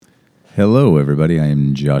Hello, everybody. I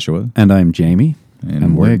am Joshua. And I'm Jamie.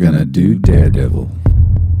 And we're going to do Daredevil.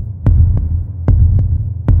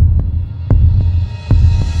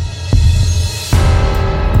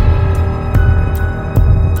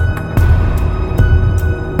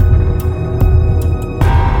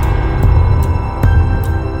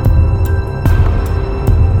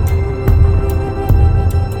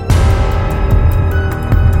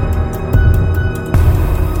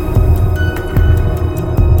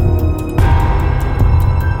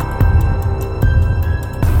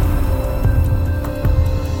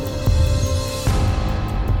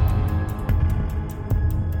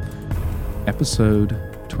 Episode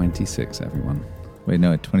 26, everyone. Wait,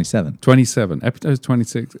 no, 27. 27. Episode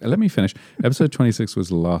 26. Let me finish. Episode 26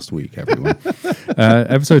 was last week, everyone.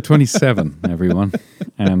 Episode 27, everyone.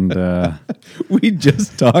 And we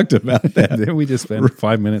just talked about that. we just spent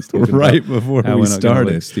 5 minutes talking right about before how we we're not gonna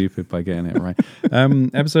started. look stupid by getting it right.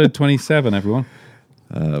 Episode 27, everyone.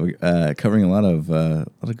 Covering a lot of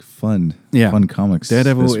fun comics.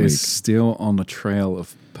 Daredevil this week. is still on the trail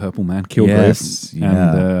of Purple Man, Kilgrave, Yes,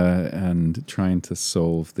 yeah. and trying to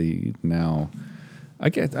solve the now. I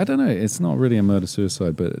don't know. It's not really a murder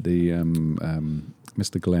suicide, but the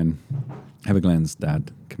Mr. Glenn, Heather Glenn's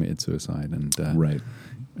dad committed suicide, and right,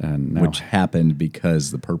 and now, which happened because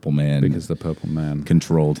the Purple Man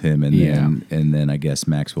controlled him, and then I guess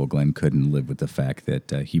Maxwell Glenn couldn't live with the fact that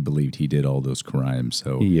he believed he did all those crimes,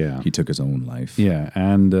 so he took his own life. Yeah,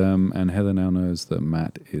 and Heather now knows that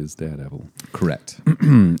Matt is Daredevil. Correct.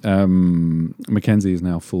 Mackenzie is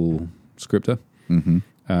now full scripter, and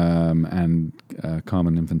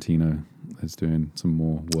Carmen Infantino is doing some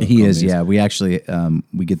more work. He is, yeah. We actually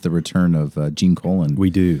we get the return of Gene Colan. We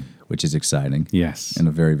do. Which is exciting. Yes. And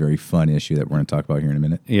a very, very fun issue that we're going to talk about here in a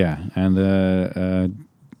minute. Yeah, and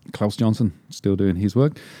Klaus Johnson still doing his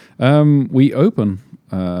work. We open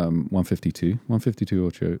 152. 152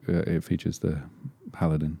 also, it features the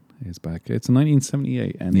Paladin is back. It's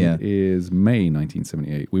 1978, and it is May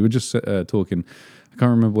 1978. We were just talking, I can't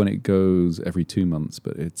remember when it goes every 2 months,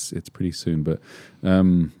 but it's pretty soon. But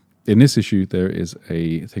in this issue, there is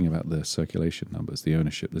a thing about the circulation numbers, the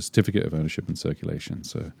ownership, the certificate of ownership and circulation.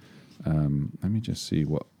 So let me just see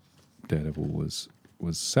what Daredevil was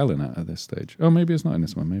selling at this stage. Oh, maybe it's not in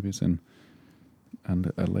this one. Maybe it's in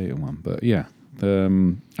a later one. But yeah,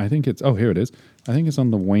 I think it's... Oh, here it is. I think it's on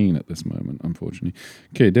the wane at this moment, unfortunately.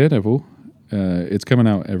 Okay, Daredevil. It's coming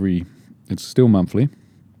out it's still monthly.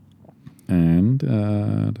 And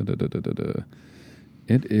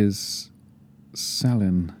it is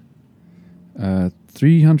selling...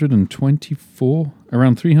 324,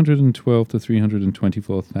 around 312 to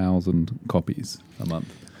 324,000 copies a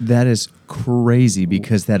month. That is crazy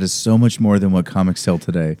because that is so much more than what comics sell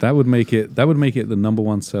today. That would make it the number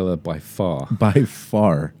one seller by far. By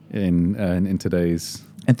far in today's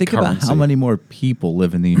and think currency. About how many more people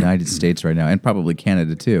live in the United States right now, and probably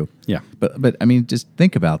Canada too. Yeah, but I mean, just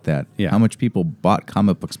think about that. Yeah, how much people bought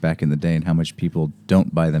comic books back in the day, and how much people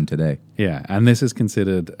don't buy them today. Yeah, and this is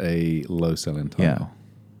considered a low-selling title. Yeah,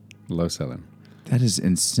 low-selling. That is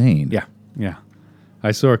insane. Yeah.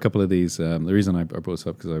 I saw a couple of these. The reason I brought this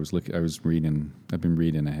up because I've been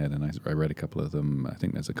reading ahead, and I read a couple of them. I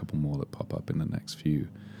think there's a couple more that pop up in the next few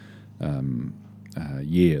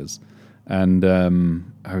years. And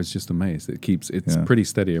I was just amazed. It's pretty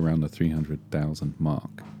steady around the 300,000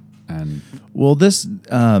 mark. And well, this,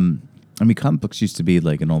 I mean, comic books used to be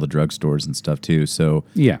like in all the drugstores and stuff too. So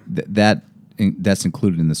yeah, that's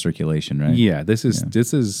included in the circulation, right? Yeah, this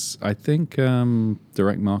is. I think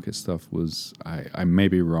direct market stuff was. I may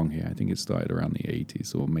be wrong here. I think it started around the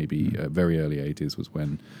 80s, or maybe very early 80s was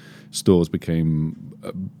when stores became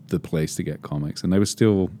the place to get comics, and they were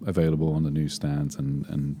still available on the newsstands and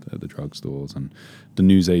the drugstores and the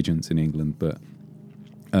newsagents in England. But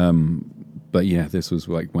yeah, this was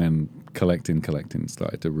like when collecting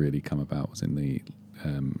started to really come about. Was in the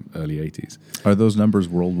early 80s. Are those numbers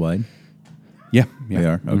worldwide? Yeah, they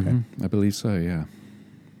are. Okay, I believe so. Yeah.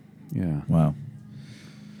 Wow,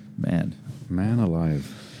 man alive.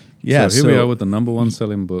 Yeah. So here we are with the number one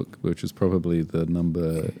selling book, which is probably the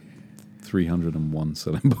number 301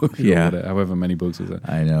 selling book. Yeah, however many books is that?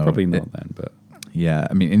 I know. Probably not then, but yeah.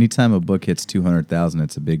 I mean, anytime a book hits 200,000,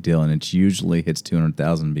 it's a big deal, and it usually hits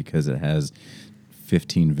 200,000 because it has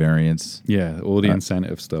 15 variants. Yeah, all the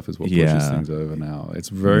incentive stuff is what pushes things over now. It's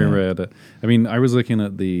very rare that... I mean, I was looking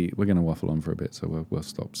at the... We're going to waffle on for a bit, so we'll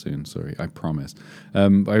stop soon. Sorry, I promise. I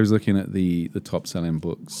was looking at the top-selling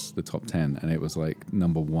books, the top 10, and it was like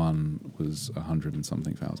number one was 100 and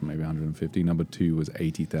something thousand, maybe 150. Number two was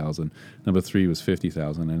 80,000. Number three was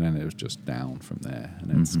 50,000, and then it was just down from there.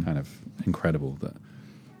 And it's kind of incredible that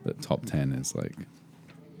top 10 is like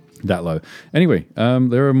that low. Anyway,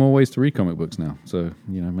 there are more ways to read comic books now, so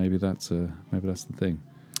maybe that's the thing.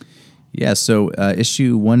 Yeah, so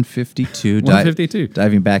issue 152. 152.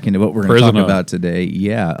 Diving back into what we're going to talk about today.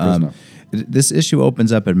 Yeah. This issue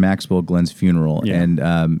opens up at Maxwell Glenn's funeral,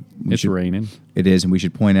 and it's raining. It is, and we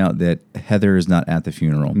should point out that Heather is not at the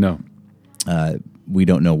funeral. No. We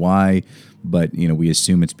don't know why, but we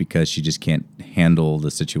assume it's because she just can't handle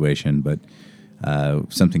the situation, but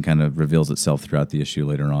something kind of reveals itself throughout the issue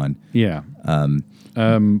later on. Yeah.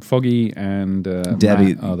 Foggy and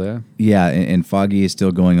Debbie Matt are there. Yeah, and Foggy is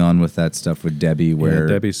still going on with that stuff with Debbie, where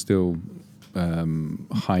Debbie's still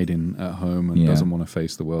hiding at home and doesn't want to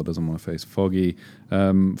face the world, doesn't want to face Foggy.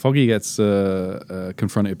 Foggy gets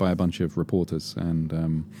confronted by a bunch of reporters,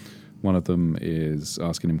 and one of them is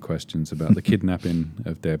asking him questions about the kidnapping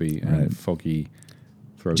of Debbie, and Foggy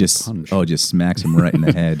throws a punch. Just smacks him right in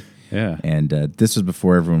the head. Yeah. And this was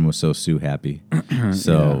before everyone was so Sue happy.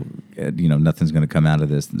 So, nothing's going to come out of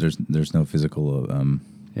this. There's no physical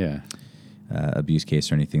abuse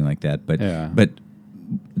case or anything like that. But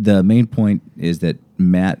the main point is that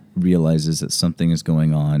Matt realizes that something is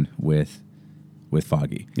going on with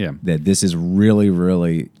Foggy. Yeah. That this is really,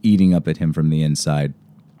 really eating up at him from the inside.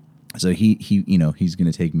 So he's going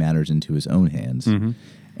to take matters into his own hands. Mm-hmm.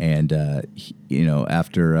 And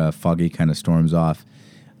after Foggy kind of storms off,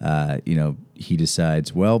 he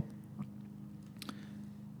decides, well,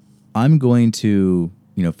 I'm going to,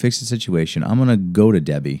 fix the situation. I'm going to go to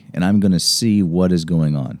Debbie and I'm going to see what is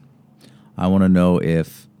going on. I want to know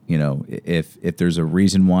if there's a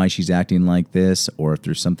reason why she's acting like this, or if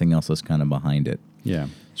there's something else that's kind of behind it. Yeah.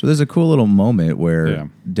 So there's a cool little moment where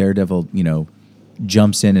Daredevil,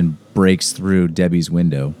 jumps in and breaks through Debbie's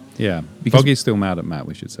window. Yeah, Foggy's still mad at Matt,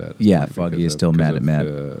 we should say. Yeah, Foggy is still mad at Matt.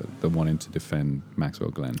 The wanting to defend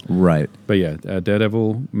Maxwell Glenn. Right. But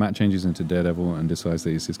Daredevil, Matt changes into Daredevil and decides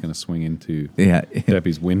that he's just going to swing into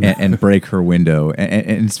Debbie's window. and break her window.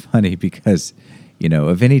 And it's funny because,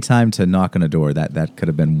 of any time to knock on a door, that could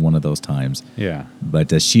have been one of those times. Yeah.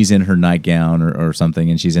 But she's in her nightgown or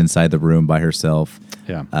something, and she's inside the room by herself.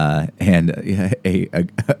 Yeah. And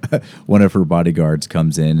one of her bodyguards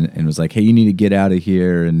comes in and was like, "Hey, you need to get out of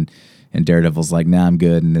here." And Daredevil's like, "Nah, I'm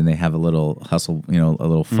good." And then they have a little hustle, a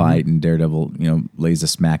little fight, and Daredevil, lays a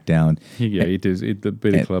smack down. He does. The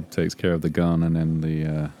Billy Club takes care of the gun, and then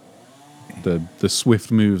the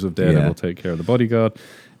swift moves of Daredevil take care of the bodyguard.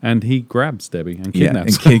 And he grabs Debbie and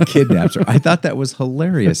kidnaps her. Kidnaps her. I thought that was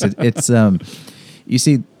hilarious. It's you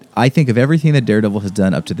see, I think of everything that Daredevil has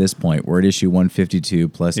done up to this point. We're at issue 152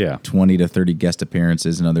 plus 20 to 30 guest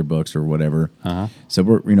appearances in other books or whatever. Uh-huh. So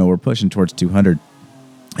we're pushing towards 200,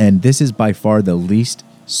 and this is by far the least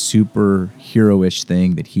superhero-ish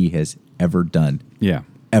thing that he has ever done. Yeah.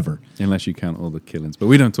 Ever. Unless you count all the killings. But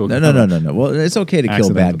we don't talk about No. Well, it's okay to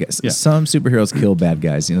kill bad guys. Yeah. Some superheroes kill bad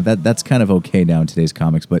guys. That's kind of okay now in today's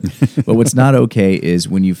comics. But what's not okay is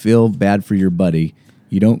when you feel bad for your buddy,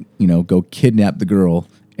 you don't, go kidnap the girl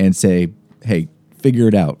and say, "Hey, figure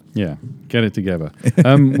it out." Yeah, get it together.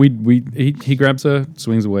 He grabs her,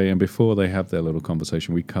 swings away, and before they have their little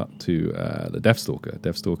conversation, we cut to the Deathstalker.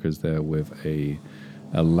 Deathstalker's there with a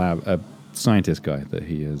scientist guy that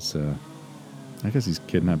he has... I guess he's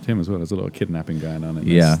kidnapped him as well. There's a lot of kidnapping going on in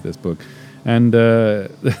this book. And I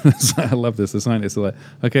love this. The scientists are like,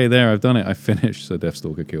 "Okay, there, I've done it. I finished." So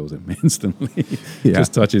Deathstalker kills him instantly.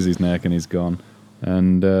 Just touches his neck and he's gone.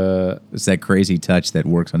 And it's that crazy touch that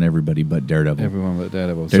works on everybody but Daredevil. Everyone but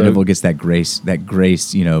Daredevil. Daredevil gets that grace,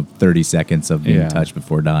 30 seconds of being touched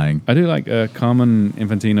before dying. I do like Carmen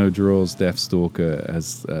Infantino draws Deathstalker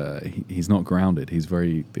as he's not grounded. He's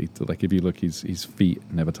very if you look, his feet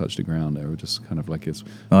never touch the ground. They were just kind of like his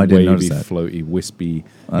wavy, floaty, wispy.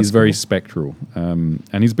 He's very spectral, and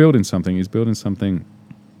he's building something. He's building something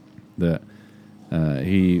that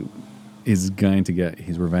he is going to get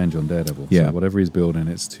his revenge on Daredevil. Yeah. So whatever he's building,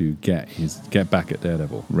 it's to get back at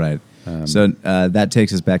Daredevil. Right. So that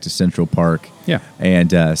takes us back to Central Park. Yeah.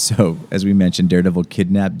 And so, as we mentioned, Daredevil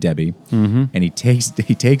kidnapped Debbie, and he takes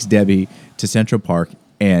Debbie to Central Park,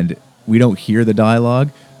 and we don't hear the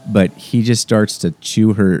dialogue, but he just starts to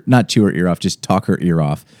not chew her ear off, just talk her ear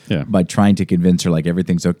off by trying to convince her like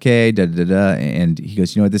everything's okay, and he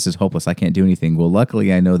goes, "You know what, this is hopeless. I can't do anything." Well,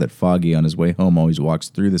 luckily I know that Foggy on his way home always walks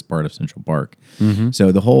through this part of Central Park. Mm-hmm.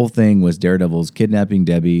 So the whole thing was Daredevil's kidnapping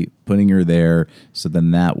Debbie, putting her there, so then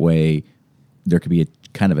that way there could be a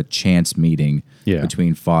kind of a chance meeting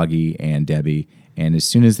between Foggy and Debbie. And as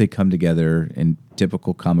soon as they come together in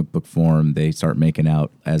typical comic book form, they start making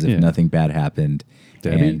out as if nothing bad happened.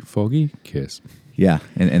 Debbie, Foggy, kiss. Yeah,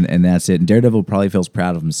 and that's it. And Daredevil probably feels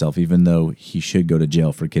proud of himself, even though he should go to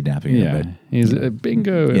jail for kidnapping her. Yeah, But, he's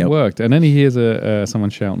bingo. It worked. And then he hears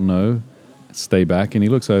someone shout no. Stay back, and he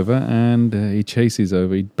looks over and he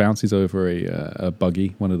bounces over a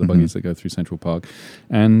buggy, one of the buggies that go through Central Park,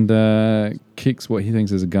 and kicks what he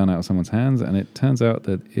thinks is a gun out of someone's hands, and it turns out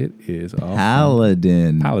that it is our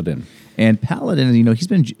Paladin. And Paladin,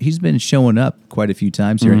 he's been showing up quite a few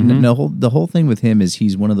times here. And the whole thing with him is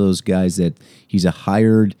he's one of those guys that he's a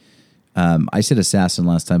hired. I said assassin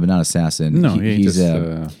last time, but not assassin. No,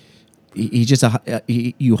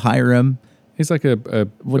 you hire him. He's like a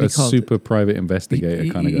super private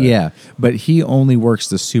investigator kind of guy. Yeah, but he only works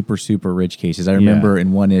the super, super rich cases. I remember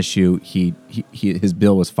in one issue, his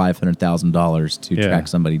bill was $500,000 to track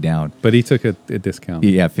somebody down. But he took a discount.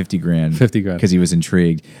 Yeah, $50,000. $50,000 because he was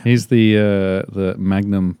intrigued. He's the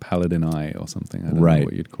Magnum Paladini or something. I don't know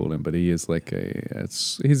what you'd call him, but he is like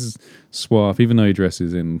he's suave, even though he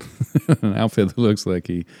dresses in an outfit that looks like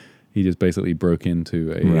he just basically broke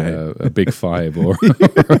into a Big Five or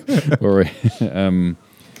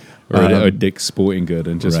a Dick's Sporting Good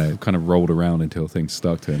and just kind of rolled around until things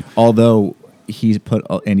stuck to him. Although he's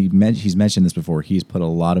mentioned this before. He's put a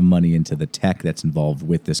lot of money into the tech that's involved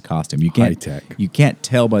with this costume. High tech. You can't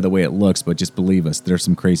tell by the way it looks, but just believe us, there's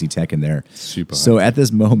some crazy tech in there. Super. So at this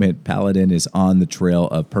moment, Paladin is on the trail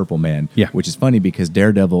of Purple Man. Yeah. Which is funny because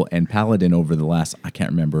Daredevil and Paladin over the last, I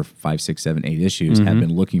can't remember, 5, 6, 7, 8 issues have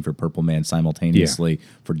been looking for Purple Man simultaneously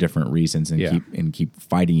for different reasons and keep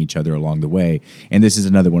fighting each other along the way. And this is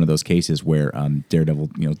another one of those cases where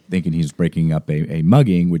Daredevil, thinking he's breaking up a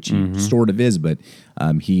mugging, which he sort of is, but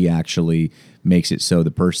he actually makes it so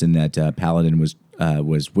the person that Paladin was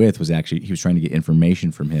with was actually, he was trying to get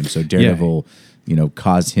information from him. So Daredevil,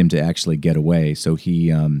 caused him to actually get away. So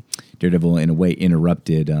he Daredevil in a way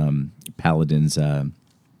interrupted Paladin's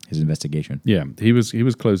his investigation. Yeah, he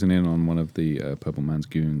was closing in on one of the Purple Man's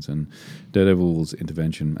goons, and Daredevil's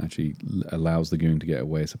intervention actually allows the goon to get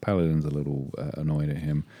away. So Paladin's a little annoyed at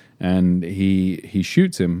him, and he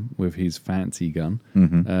shoots him with his fancy gun,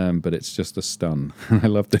 but it's just a stun. I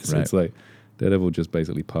love this. Right. It's like Daredevil just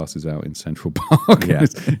basically passes out in Central Park. Yeah.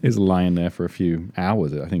 Is lying there for a few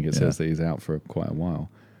hours. I think it says that he's out for quite a while.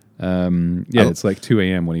 It's like 2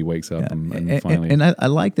 a.m. when he wakes up and finally. And I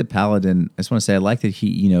like that Paladin. I just want to say I like that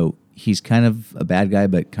he's kind of a bad guy,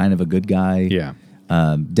 but kind of a good guy. Yeah.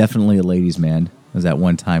 Definitely a ladies' man. It was that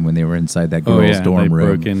one time when they were inside that girl's dorm room.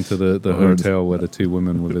 They broke into the hotel where the two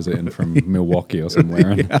women were visiting from Milwaukee or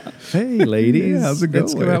somewhere. And, hey, ladies, how's it going?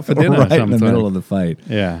 Let's go out for dinner. Right in the middle of the fight.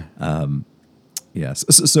 Yeah. Yes.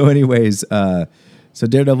 So anyways, so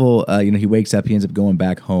Daredevil, he wakes up. He ends up going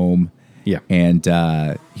back home. Yeah. And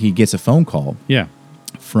he gets a phone call. Yeah.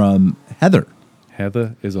 From Heather.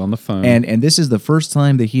 Heather is on the phone. And this is the first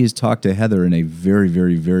time that he has talked to Heather in a very,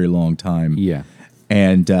 very, very long time. Yeah.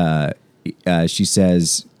 And she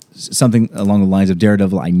says something along the lines of,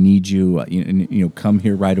 Daredevil, I need you, come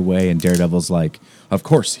here right away. And Daredevil's like, of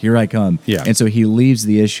course, here I come. Yeah. And so he leaves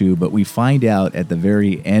the issue, but we find out at the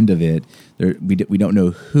very end of it, we don't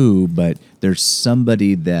know who, but there's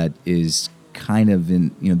somebody that is kind of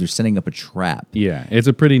they're setting up a trap. Yeah, it's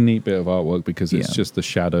a pretty neat bit of artwork because it's just the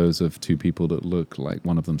shadows of two people that look like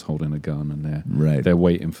one of them's holding a gun, and they're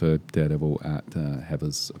waiting for Daredevil at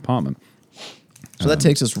Heather's apartment. So that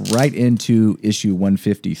takes us right into issue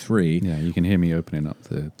 153. Yeah, you can hear me opening up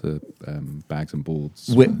the bags and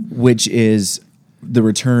boards, which is the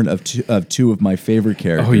return of two of my favorite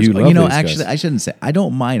characters. Oh, you love these actually, guys. I shouldn't say I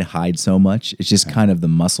don't mind Hyde so much. It's just kind of the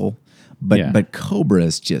muscle, but Cobra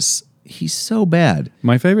is just. He's so bad.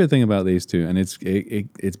 My favorite thing about these two, and it's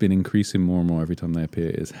been increasing more and more every time they appear,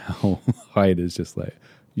 is how Hyde is just like,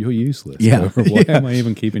 you're useless. Yeah. Why am I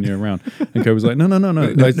even keeping you around? And Cobra's like,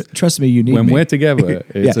 no. Trust me, you need when me. we're together,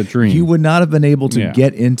 it's a dream. You would not have been able to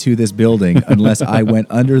get into this building unless I went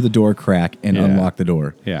under the door crack and unlocked the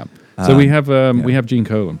door. Yeah. So we have Gene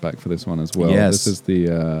Colan back for this one as well. Yes. This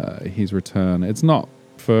is his return. It's not.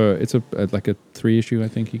 It's like a 3 issue. I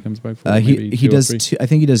think he comes back for. He does. I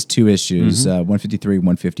think he does 2 issues, 153,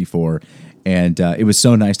 154, and it was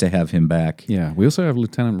so nice to have him back. Yeah, we also have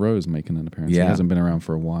Lieutenant Rose making an appearance. Yeah. He hasn't been around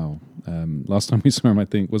for a while. Last time we saw him, I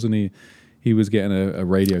think, wasn't he? He was getting a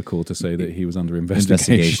radio call to say that he was under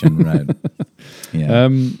investigation. Right? Yeah.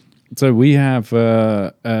 So we have.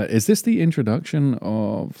 Is this the introduction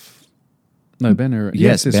of? No, Ben Urich.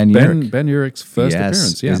 Yes, it's Ben Urich. Ben Urich's first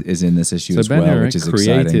appearance. Yeah, is in this issue so as Ben well, Urich, which is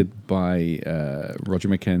created exciting. by Roger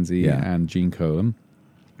McKenzie and Gene Colan.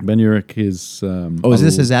 Ben Urich is. Is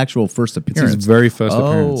this his actual first appearance? It's his very first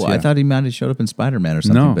appearance. I thought he might have showed up in Spider-Man or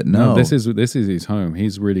something, but no. This is his home.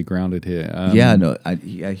 He's really grounded here.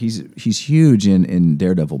 He's huge in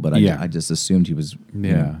Daredevil, but I just assumed he was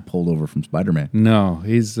pulled over from Spider-Man. No,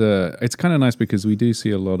 he's. It's kind of nice because we do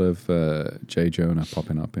see a lot of J. Jonah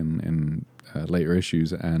popping up in later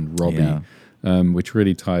issues and Robbie. Which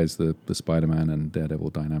really ties the Spider-Man and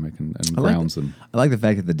Daredevil dynamic and grounds them. I like the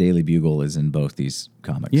fact that the Daily Bugle is in both these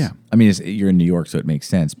comics. Yeah, I mean you're in New York, so it makes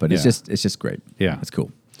sense. But it's just great. Yeah, it's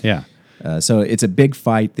cool. Yeah. So it's a big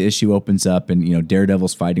fight. The issue opens up, and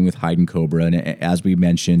Daredevil's fighting with Hyde and Cobra. And as we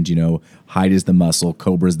mentioned, Hyde is the muscle,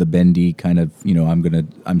 Cobra's the bendy kind of.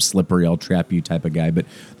 I'm slippery, I'll trap you type of guy. But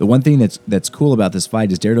the one thing that's cool about this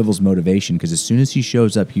fight is Daredevil's motivation, because as soon as he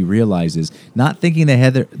shows up, he realizes, not thinking that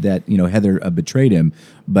Heather betrayed him,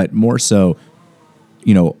 but more so,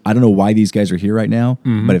 I don't know why these guys are here right now,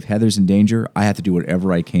 but if Heather's in danger, I have to do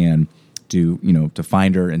whatever I can to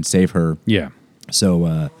find her and save her. Yeah.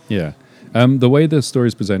 So the way the story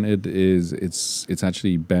is presented is it's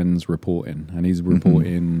actually Ben's reporting, and he's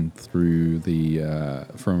reporting through the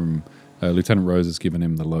from Lieutenant Rose has given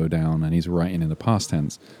him the lowdown, and he's writing in the past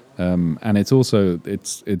tense. And it's also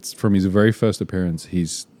it's from his very first appearance.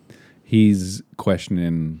 He's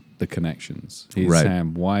questioning the connections. He's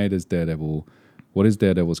saying, what is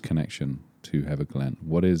Daredevil's connection to Heather Glenn?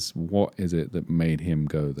 What is it that made him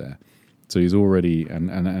go there? So he's already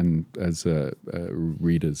and as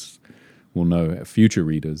readers will know, future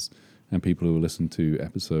readers and people who will listen to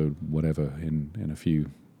episode whatever in a few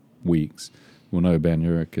weeks will know Ben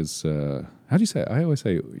Urich is. How do you say it? I always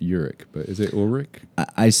say Urich, but is it Ulrich?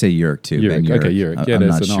 I say Urich too. Urich. Ben Urich. Okay, Urich. Yeah, I'm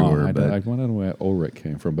there's not an sure. R. I don't know where Ulrich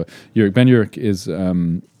came from, but Ben Urich is.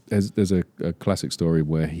 There's a classic story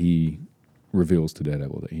where he reveals to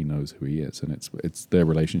Daredevil that he knows who he is, and it's their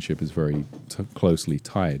relationship is very closely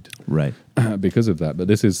tied, right? Because of that. But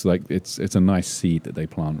this is like it's a nice seed that they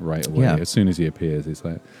plant right away. Yeah. As soon as he appears, it's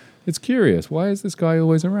like it's curious. Why is this guy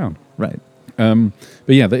always around? Right. But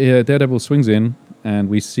yeah, the Daredevil swings in, and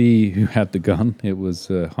we see who had the gun. It was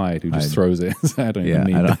Hyde who just throws it. I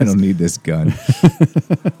don't need this gun.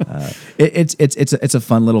 It's a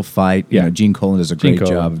fun little fight. Gene Colan does a great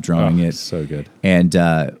job of drawing it. So good. And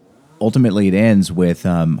ultimately, it ends with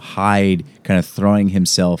Hyde kind of throwing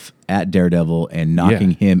himself at Daredevil and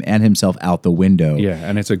knocking him and himself out the window. Yeah,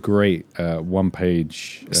 and it's a great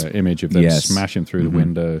one-page image of them smashing through the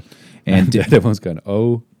window, and Daredevil's going,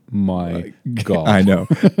 "Oh my God." I know.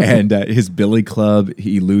 And his billy club,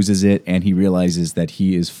 he loses it, and he realizes that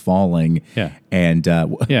he is falling. Yeah. And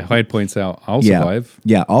Hyde points out, I'll survive.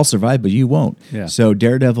 Yeah, I'll survive, but you won't. Yeah. So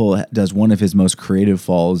Daredevil does one of his most creative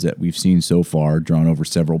falls that we've seen so far, drawn over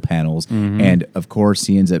several panels. And of course,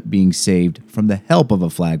 he ends up being saved from the help of a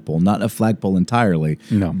flagpole, not a flagpole entirely,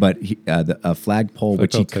 but a flagpole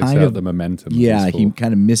which he takes kind out of the momentum. Yeah, he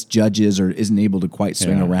kind of misjudges or isn't able to quite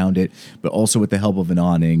swing around it, but also with the help of an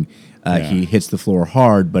awning. He hits the floor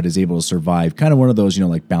hard, but is able to survive. Kind of one of those,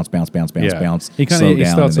 like bounce, bounce, bounce, bounce, bounce. He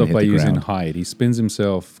starts off by using Hyde. He spins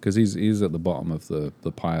himself because he's at the bottom of the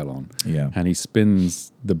pylon. Yeah, and he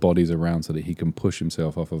spins the bodies around so that he can push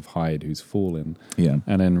himself off of Hyde, who's fallen. Yeah,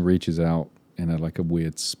 and then reaches out in a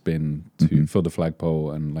weird spin for the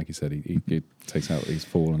flagpole, and like you said, he takes out his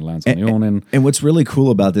fall and lands on the awning. And what's really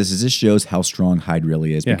cool about this is this shows how strong Hyde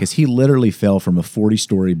really is, because he literally fell from a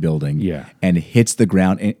 40-story building and hits the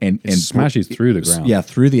ground and smashes through the ground. Yeah,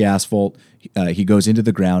 through the asphalt. He goes into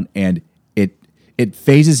the ground, and it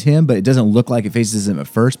phases him, but it doesn't look like it phases him at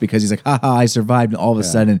first, because he's like, ha, I survived. And all of a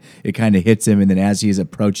sudden, it kind of hits him. And then as he is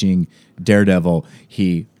approaching Daredevil,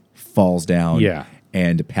 he falls down. Yeah.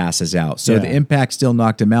 And passes out. So the impact still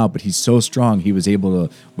knocked him out, but he's so strong, he was able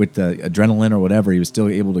to, with the adrenaline or whatever, he was still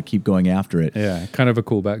able to keep going after it. Yeah, kind of a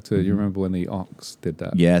callback to, you remember when the Ox did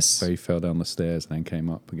that? Yes. So he fell down the stairs and then came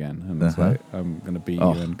up again. And it's like, I'm going to beat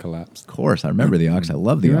you, and collapsed. Of course, I remember the Ox. I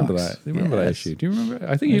love the Ox. Do you remember that issue? Do you remember?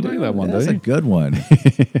 I think you like that one, That's don't a you? good one.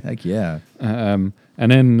 Heck yeah.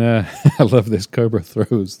 And then I love this. Cobra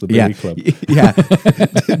throws the Billy Club. Yeah,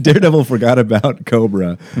 Daredevil forgot about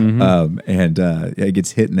Cobra, and it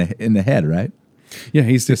gets hit in the head, right? Yeah,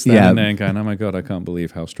 he's just standing there and going, "Oh my God, I can't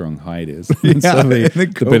believe how strong Hyde is." And suddenly the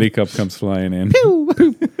Billy Club comes flying in,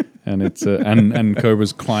 and it's and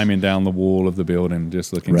Cobra's climbing down the wall of the building,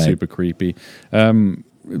 just looking super creepy.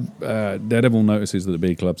 Daredevil notices that the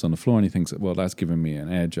Billy Club's on the floor, and he thinks, well, that's giving me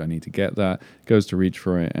an edge. I need to get that. Goes to reach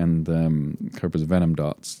for it, and Cobra's venom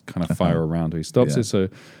darts kind of fire around. He stops it, so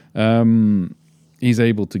he's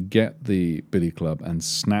able to get the Billy Club and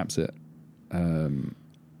snaps it. And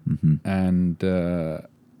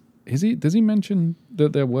does he mention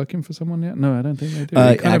that they're working for someone yet? No, I don't think they do.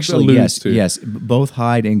 It kind of Actually, alludes yes, to- both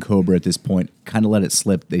Hyde and Cobra at this point kind of let it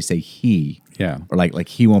slip. They say he, Yeah. or like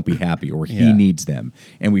he won't be happy, or he Yeah. needs them,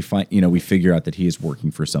 and we figure out that he is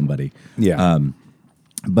working for somebody. Yeah.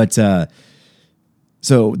 But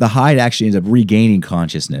so the Hyde actually ends up regaining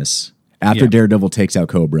consciousness after Yeah. Daredevil takes out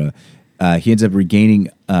Cobra. He ends up regaining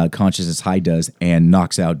consciousness. Hyde does, and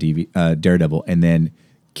knocks out Daredevil, and then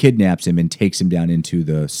kidnaps him and takes him down into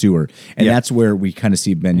the sewer. And Yeah. that's where we kind of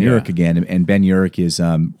see Ben Yeah. Urich again. And Ben Urich is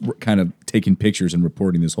kind of taking pictures and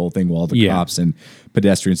reporting this whole thing while the Yeah. cops and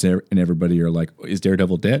pedestrians and everybody are like, "Is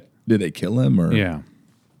Daredevil dead? Did they kill him?" Or Yeah.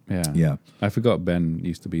 Yeah. I forgot Ben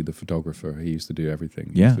used to be the photographer. He used to do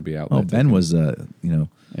everything. He Yeah. used to be out there. Oh, Ben taking- was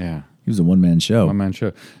Yeah. he was a one-man show. One man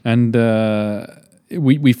show, and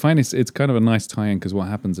we find it's kind of a nice tie-in because what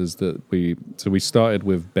happens is that we started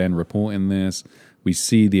with Ben reporting this, we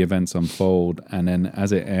see the events unfold, and then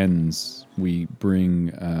as it ends, we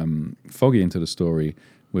bring Foggy into the story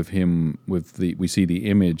with him. We see the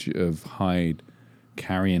image of Hyde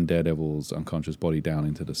carrying Daredevil's unconscious body down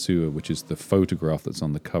into the sewer, which is the photograph that's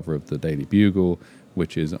on the cover of the Daily Bugle,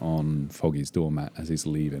 which is on Foggy's doormat as he's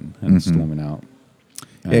leaving and storming out.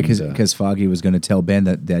 Yeah, And, because Foggy was going to tell Ben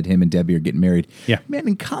that him and Debbie are getting married. Yeah. Man,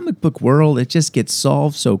 in comic book world, it just gets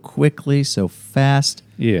solved so quickly, so fast.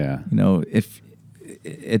 yeah. You know, if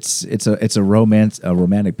it's a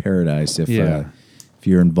romantic paradise if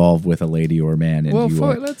you're involved with a lady or a man. And Well,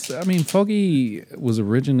 you Foggy was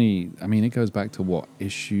originally. I mean, it goes back to what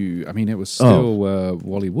issue? I mean, it was still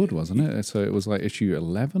Wally Wood, wasn't it? So it was like issue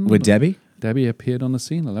 11 with Debbie. Debbie appeared on the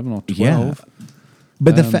scene, 11 or 12. Yeah.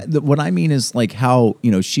 But the fact that what I mean is like how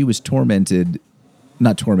she was tormented,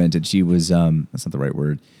 not tormented. She was that's not the right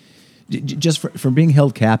word. Just for being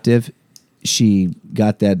held captive, she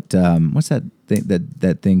got that what's that thing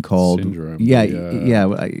that thing called Syndrome. Yeah, The, yeah.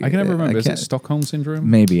 I can never remember. Is it Stockholm syndrome?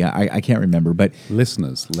 Maybe I can't remember, but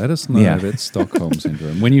Listeners, let us know Yeah. if it's Stockholm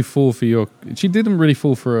syndrome. When you fall for your, she didn't really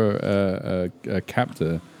fall for a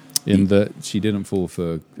captor, in that she didn't fall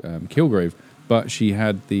for Kilgrave, but she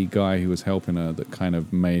had the guy who was helping her that kind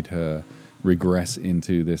of made her regress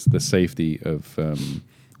into the safety of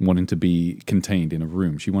wanting to be contained in a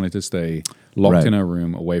room. She wanted to stay locked Right. in her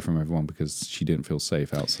room away from everyone because she didn't feel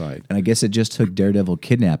safe outside. and I guess it just took Daredevil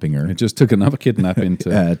kidnapping her It just took another kidnapping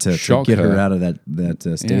to to get her out of that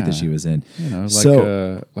state Yeah. that she was in.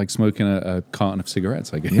 Like smoking a carton of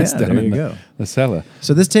cigarettes, I guess, Yeah, down there in you the, go. the cellar.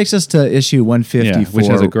 So this takes us to issue 154, Which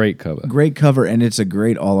has a great cover. Great cover, and it's a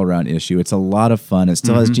great all-around issue. It's a lot of fun. It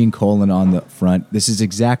still has Gene Colan on the front. This is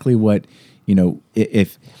exactly what,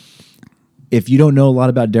 if you don't know a lot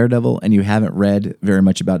about Daredevil and you haven't read very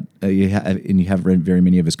much about you haven't read very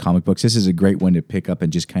many of his comic books, this is a great one to pick up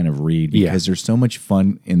and just kind of read because there's so much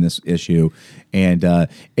fun in this issue, and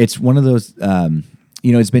it's one of those.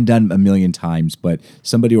 It's been done a million times, but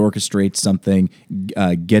somebody orchestrates something,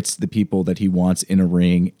 gets the people that he wants in a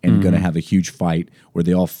ring, and going to have a huge fight where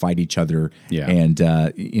they all fight each other. Yeah. And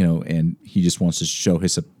and he just wants to show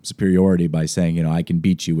his superiority by saying, I can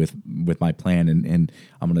beat you with my plan, and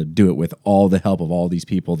I'm going to do it with all the help of all these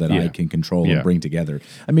people that I can control and bring together.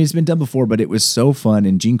 I mean, it's been done before, but it was so fun,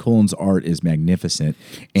 and Gene Colan's art is magnificent.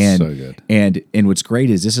 And So good. And what's great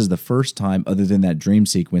is this is the first time, other than that dream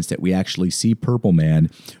sequence, that we actually see Purple Man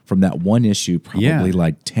from that one issue, probably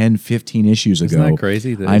like 10, 15 issues ago. Isn't that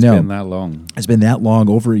crazy that I it's know. been that long? It's been that long,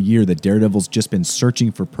 over a year, that Daredevil's just been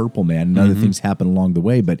searching for Purple Man, and other things happen along the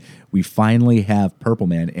way, but we finally have Purple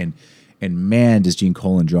Man, and man, does Gene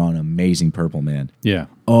Colan draw an amazing Purple Man. Yeah.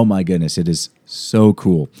 Oh my goodness, it is so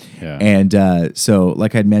cool. Yeah. And so,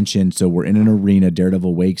 like I'd mentioned, so we're in an arena.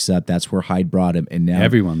 Daredevil wakes up. That's where Hyde brought him, and now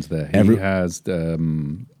Everyone's there. He has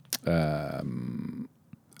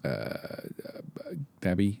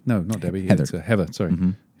Debbie. No, not Debbie. Heather. It's Heather. Sorry.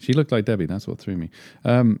 She looked like Debbie. That's what threw me.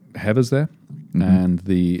 Heather's there, and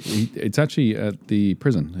it's actually at the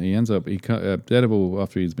prison. He ends up Daredevil,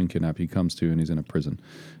 after he's been kidnapped, he comes to and he's in a prison,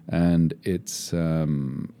 and it's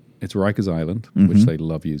Rikers Island, which they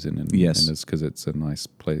love using in this because it's a nice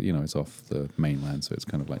place. It's off the mainland, so it's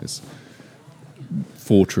kind of like this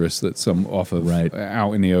fortress that's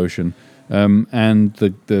out in the ocean. And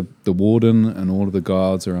the warden and all of the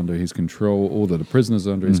guards are under his control. All of the prisoners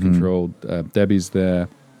are under his control. Debbie's there,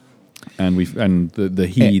 and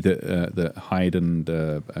that Hyde and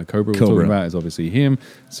Cobra were talking about is obviously him.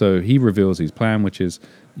 So he reveals his plan, which is,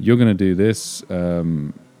 you're going to do this.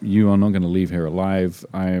 You are not going to leave here alive.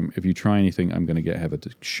 If you try anything, I'm going to get Heather to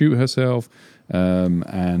shoot herself.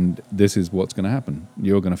 And this is what's going to happen.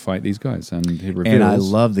 You're going to fight these guys. And he reveals. And I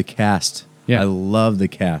love the cast. Yeah. I love the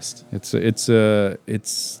cast. It's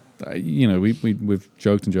we've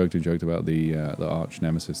joked about the arch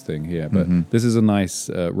nemesis thing here, but this is a nice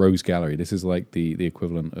rogues gallery. This is like the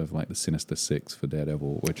equivalent of like the Sinister Six for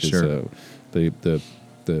Daredevil, which is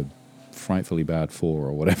the frightfully bad four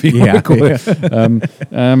or whatever you want to call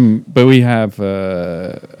it. But we have,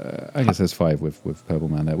 I guess there's five with Purple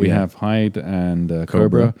Man there. We have Hyde and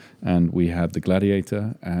Cobra, and we have the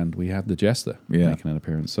Gladiator, and we have the Jester making an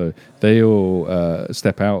appearance. So they all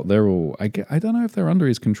step out. They're all, I don't know if they're under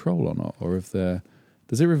his control or not, or if they're,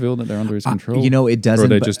 does it reveal that they're under his control? It doesn't. Or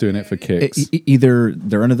are they just doing it for kicks? Either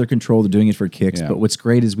they're under their control, they're doing it for kicks. But what's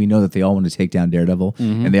great is we know that they all want to take down Daredevil,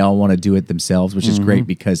 and they all want to do it themselves, which is great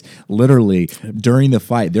because literally during the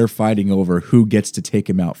fight, they're fighting over who gets to take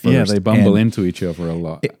him out first. Yeah, they bumble into each other a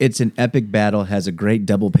lot. It's an epic battle, has a great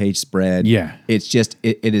double page spread. Yeah. It's just,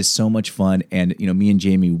 it is so much fun. And, me and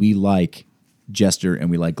Jamie, we like Jester and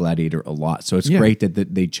we like Gladiator a lot. So it's great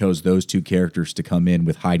that they chose those two characters to come in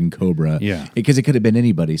with Hyde and Cobra. Yeah. Because it could have been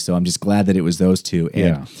anybody. So I'm just glad that it was those two.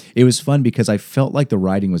 And it was fun because I felt like the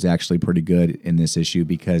writing was actually pretty good in this issue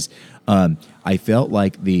because I felt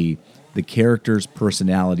like the characters'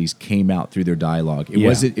 personalities came out through their dialogue.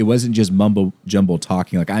 It wasn't just mumbo jumbo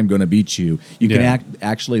talking like I'm going to beat you. You can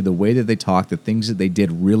actually the way that they talked, the things that they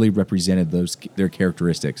did really represented their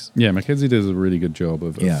characteristics. Yeah, Mackenzie does a really good job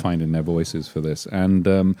of finding their voices for this.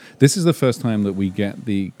 And this is the first time that we get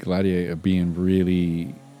the Gladiator being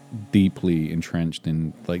really deeply entrenched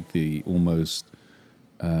in like the almost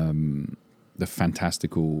the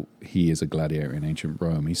fantastical, he is a gladiator in ancient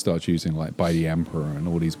Rome. He starts using like by the emperor and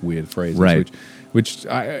all these weird phrases, which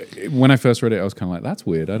when I first read it, I was kind of like, that's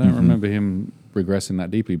weird. I don't remember him regressing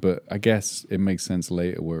that deeply, but I guess it makes sense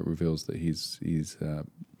later where it reveals that his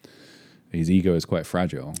ego is quite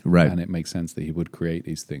fragile, and it makes sense that he would create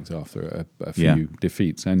these things after a few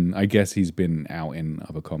defeats. And I guess he's been out in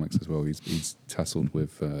other comics as well. He's tussled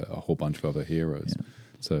with a whole bunch of other heroes,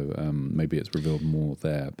 so maybe it's revealed more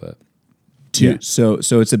there, but. So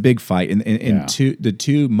it's a big fight, and the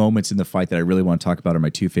two moments in the fight that I really want to talk about are my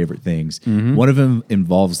two favorite things. One of them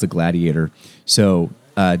involves the Gladiator. So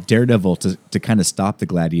Daredevil, to kind of stop the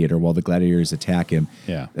Gladiator while the Gladiators attacking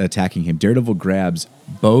him, Daredevil grabs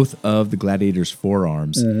both of the Gladiator's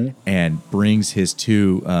forearms and brings his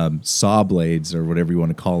two saw blades, or whatever you want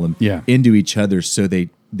to call them, into each other so they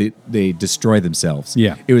destroy themselves.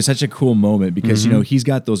 Yeah. It was such a cool moment because, he's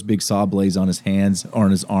got those big saw blades on his hands or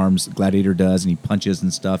on his arms, Gladiator does, and he punches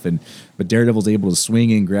and stuff. But Daredevil's able to swing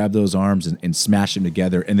in, grab those arms and smash them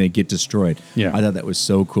together, and they get destroyed. Yeah. I thought that was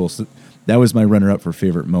so cool. So that was my runner-up for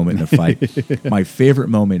favorite moment in the fight. My favorite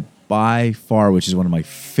moment by far, which is one of my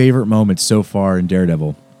favorite moments so far in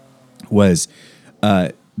Daredevil, was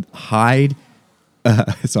Hyde.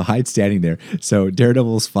 So Hyde's standing there. So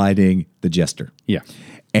Daredevil's fighting the Jester. Yeah.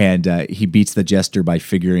 And he beats the Jester by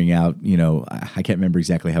figuring out, I can't remember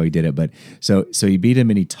exactly how he did it, but so he beat him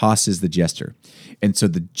and he tosses the Jester. And so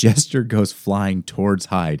the Jester goes flying towards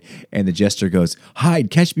Hyde, and the Jester goes,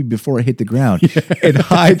 "Hyde, catch me before I hit the ground." And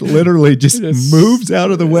Hyde literally just moves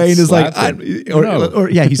out of the way and is like,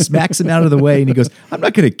 he smacks him out of the way and he goes, "I'm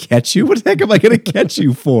not going to catch you. What the heck am I going to catch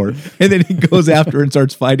you for?" And then he goes after and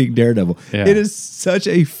starts fighting Daredevil. Yeah. It is such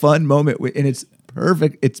a fun moment, and it's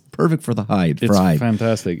perfect. It's perfect for the Hyde. It's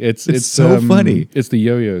fantastic. It's so funny. It's the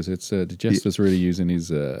yo-yos. It's the Jester's really using his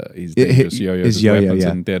dangerous yo-yos as weapons,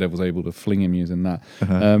 and Daredevil's able to fling him using that.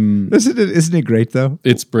 Isn't it great though?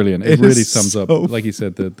 It's brilliant. It really sums up, like you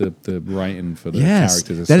said, the writing for the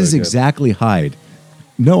characters. That is exactly Hyde.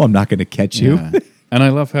 No, I'm not going to catch you. And I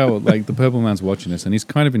love how like the Purple Man's watching this and he's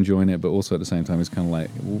kind of enjoying it, but also at the same time he's kind of like,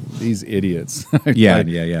 these idiots.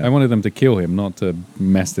 I wanted them to kill him, not to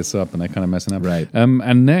mess this up, and they're kind of messing up. Right.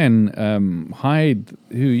 And then Hyde,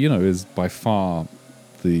 who is by far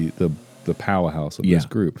the powerhouse of this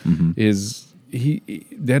group, is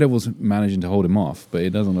Daredevil's managing to hold him off, but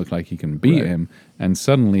it doesn't look like he can beat him. And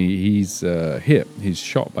suddenly he's hit. He's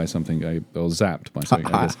shot by something or zapped by something.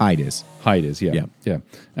 Hyde is. Yeah.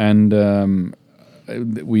 And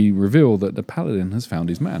we reveal that the Paladin has found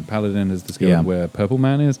his man. Paladin has discovered where Purple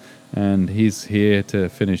Man is, and he's here to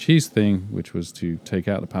finish his thing, which was to take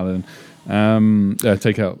out the Paladin,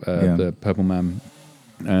 the Purple Man,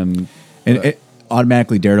 and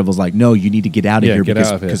automatically Daredevil's like, "No, you need to get out of here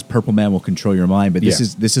because Purple Man will control your mind." But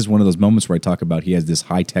this is one of those moments where I talk about he has this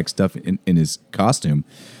high tech stuff in his costume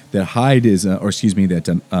that Hyde is,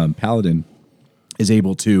 that Paladin is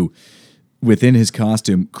able to within his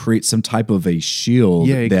costume creates some type of a shield.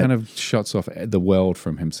 Yeah, he that, kind of shuts off the world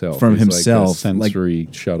from himself. From It's himself, like a sensory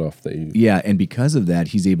shut off that he... Yeah, and because of that,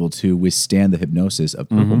 he's able to withstand the hypnosis of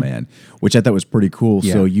Purple Man, which I thought was pretty cool.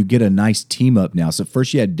 Yeah. So you get a nice team up now. So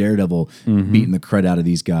first you had Daredevil beating the crud out of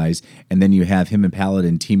these guys, and then you have him and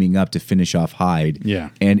Paladin teaming up to finish off Hyde. Yeah.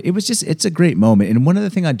 And it was it's a great moment. And one other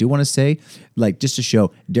thing I do want to say, like just to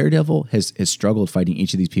show, Daredevil has struggled fighting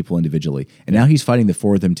each of these people individually, and now he's fighting the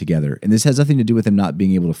four of them together. And this has nothing to do with him not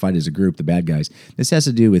being able to fight as a group, the bad guys. This has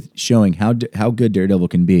to do with showing how good Daredevil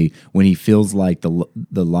can be when he feels like the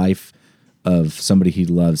life of somebody he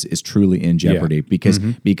loves is truly in jeopardy.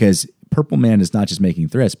 Because Purple Man is not just making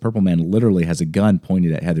threats. Purple Man literally has a gun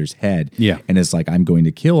pointed at Heather's head, and is like, "I'm going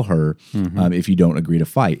to kill her if you don't agree to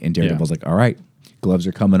fight." And Daredevil's like, "All right, gloves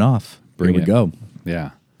are coming off. Here we go."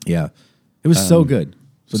 Yeah. Yeah, it was so good.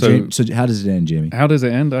 So how does it end, Jamie? How does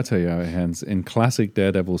it end? I'll tell you how it ends in classic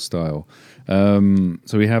Daredevil style.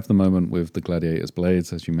 So we have the moment with the Gladiator's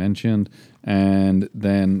blades, as you mentioned, and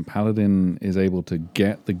then Paladin is able to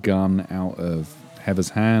get the gun out of Heather's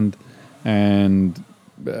hand, and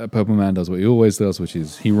Purple Man does what he always does, which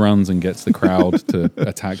is he runs and gets the crowd to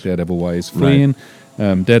attack Daredevil while he's fleeing.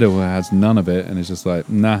 Daredevil has none of it and is just like,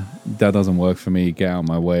 nah, that doesn't work for me. Get out of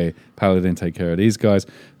my way. Paladin, take care of these guys.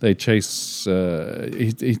 They chase.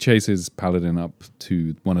 He chases Paladin up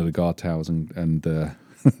to one of the guard towers and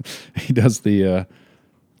he does the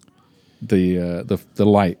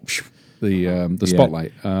light, the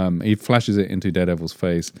spotlight. He flashes it into Daredevil's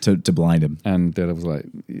face to blind him, and Daredevil's like,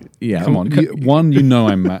 "Yeah, come on,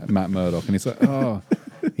 I'm Matt Murdock," and he's like, "Oh."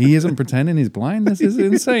 He isn't pretending he's blind. This is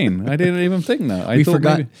insane. I didn't even think that. We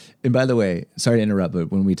forgot. And by the way, sorry to interrupt,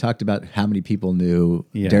 but when we talked about how many people knew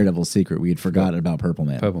Daredevil's secret, we had forgotten about Purple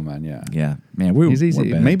Man. Purple Man, yeah. Yeah, man, he's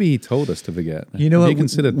easy. Maybe he told us to forget. You know what? Have you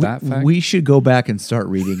considered that fact? We should go back and start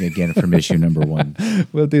reading again from issue number 1.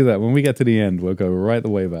 We'll do that. When we get to the end, we'll go right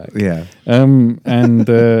the way back. Yeah.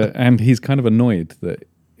 And he's kind of annoyed that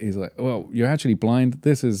he's like, well, you're actually blind.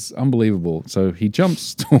 This is unbelievable. So he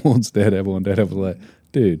jumps towards Daredevil, and Daredevil's like,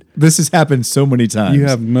 dude, this has happened so many times. You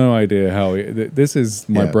have no idea how this is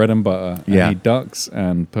my bread and butter. And he ducks,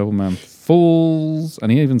 and Purple Man falls,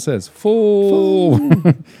 and he even says, "Fall."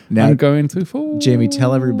 Now, I'm going to fall. Jamie,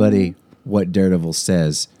 tell everybody what Daredevil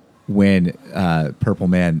says when Purple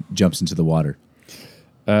Man jumps into the water.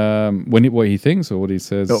 What he thinks, or what he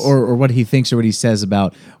says, or what he thinks, or what he says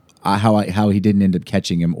about how he didn't end up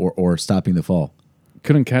catching him or stopping the fall.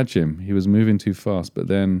 Couldn't catch him. He was moving too fast. But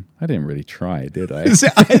then I didn't really try, did I? I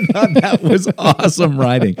thought that was awesome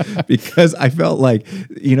writing, because I felt like,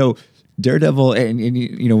 Daredevil, and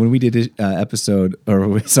when we did episode, or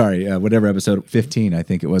whatever episode 15, I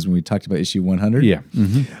think it was, when we talked about issue 100. Yeah.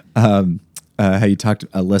 How you talked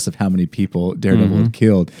less of how many people Daredevil had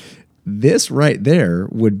killed. This right there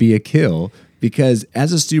would be a kill. Because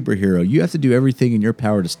as a superhero, you have to do everything in your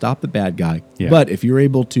power to stop the bad guy. Yeah. But if you're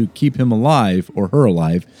able to keep him alive or her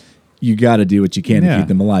alive, you got to do what you can to keep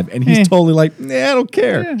them alive. And he's totally like, nah, I don't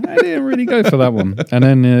care. Yeah, I didn't really go for that one. And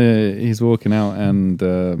then he's walking out, and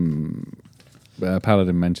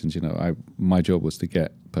Paladin mentions, my job was to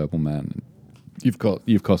get Purple Man. You've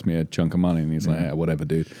cost me a chunk of money. And he's like, yeah, whatever,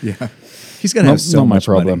 dude. Yeah, he's gonna have so much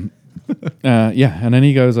my problem. And then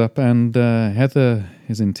he goes up, and Heather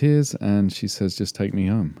is in tears, and she says, "Just take me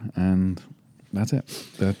home." And that's it.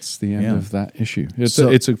 That's the end of that issue.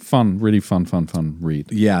 It's a fun, really fun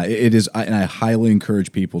read. Yeah, it is. And I highly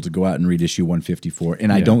encourage people to go out and read issue 154.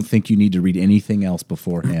 And I don't think you need to read anything else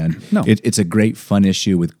beforehand. No. It's a great, fun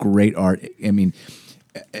issue with great art. I mean,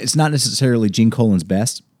 it's not necessarily Gene Colan's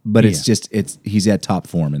best, but he's at top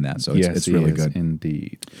form in that, so it's really good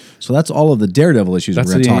indeed. So that's all of the Daredevil issues we're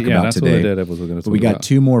going to talk about today. All the Daredevils we're going to talk about. We got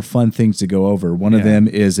 2 more fun things to go over. One of them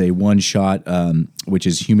is a one-shot, which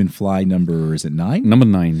is Human Fly number, is it 9? Number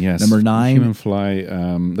 9, yes. Number 9. Human Fly,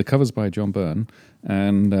 the cover's by John Byrne,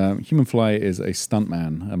 and Human Fly is a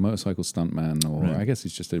stuntman, a motorcycle stuntman, or I guess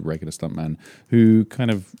he's just a regular stuntman, who kind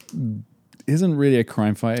of isn't really a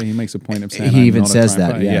crime fighter. He makes a point of saying he even says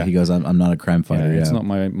that. Yeah, he goes, "I'm not a crime fighter." It's not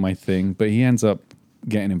my thing. But he ends up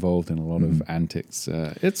getting involved in a lot of antics.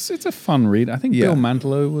 It's a fun read. I think Bill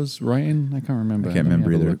Mantlo was writing. I can't remember. I can't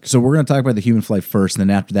remember either. So we're going to talk about the Human Fly first, and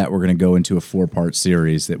then after that, we're going to go into a 4-part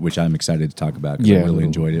series which I'm excited to talk about because I really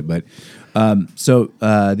enjoyed it. But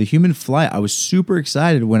the Human Fly, I was super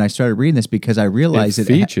excited when I started reading this because I realized it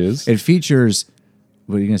features.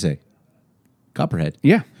 What are you going to say? Copperhead.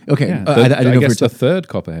 Yeah. Okay. Yeah. I guess the third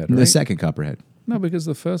Copperhead, right? The second Copperhead. No, because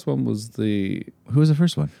the first one was the... Who was the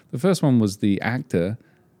first one? The first one was the actor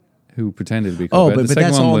who pretended to be Oh, Copperhead. but The second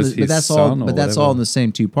that's one all. was his son or But that's whatever. all in the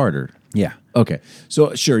same two-parter. Yeah. Okay,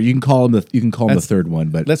 so sure, you can call him the third one,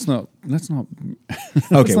 but Let's not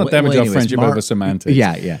okay, not damage our anyways, friendship over semantics.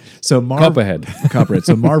 Yeah. So Copperhead.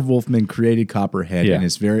 So Marv Wolfman created Copperhead Yeah. in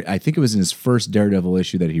his I think it was in his first Daredevil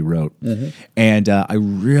issue that he wrote, Mm-hmm. and I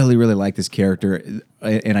really, really liked this character,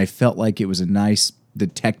 and I felt like it was a nice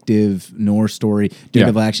detective noir story.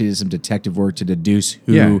 Daredevil actually did some detective work to deduce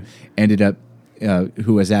who Yeah. ended up,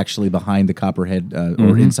 who was actually behind the Copperhead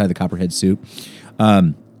or inside the Copperhead suit.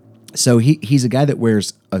 So he's a guy that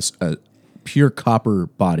wears a pure copper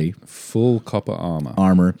body Full copper armor.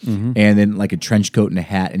 armor and then like a trench coat and a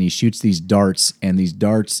hat, and he shoots these darts, and these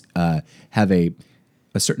darts have a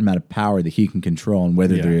certain amount of power that he can control, and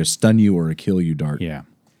whether Yeah. they're a stun you or a kill you dart. Yeah.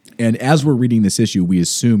 And as we're reading this issue, we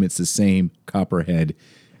assume it's the same Copperhead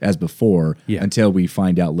as before Yeah. until we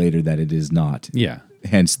find out later that it is not. Yeah.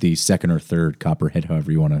 Hence the second or third Copperhead,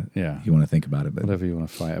 however you want to think about it. But Whatever you want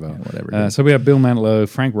to fight about. whatever it is. So we have Bill Mantlo,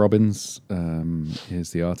 Frank Robbins is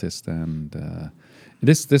the artist, and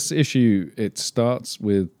this issue, it starts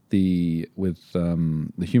with the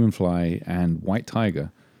Human Fly and White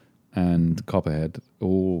Tiger and Copperhead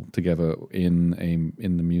all together in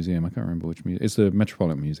the museum. I can't remember which museum. It's the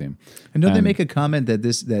Metropolitan Museum. And don't they make a comment that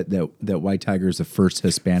that White Tiger is the first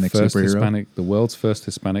Hispanic superhero? The world's first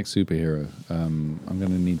Hispanic superhero. I'm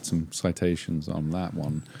going to need some citations on that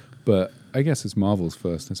one, but I guess it's Marvel's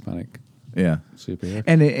first Hispanic Yeah. superhero.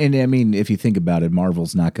 And I mean, if you think about it,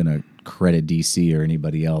 Marvel's not going to credit DC or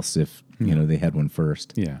anybody else if they had one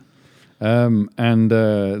first. Yeah. And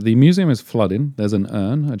the museum is flooding. There's an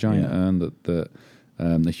urn, a giant urn that the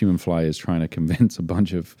Human Fly is trying to convince a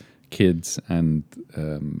bunch of kids and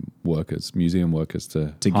museum workers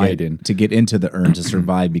to hide in. To get into the urn to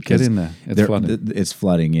survive because Get in there. It's flooding. It's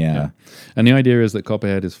flooding, yeah. And the idea is that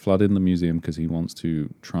Copperhead is flooding the museum because he wants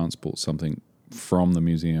to transport something from the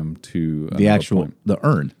museum to The actual point. the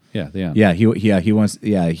urn. Yeah, the urn. He wants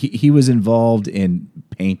he was involved in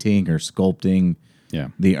painting or sculpting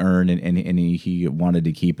the urn and he wanted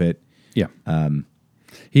to keep it. Yeah.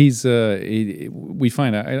 We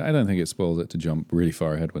find out, I don't think it spoils it to jump really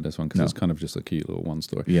far ahead with this one because it's kind of just a cute little one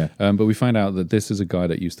story. Yeah. But we find out that this is a guy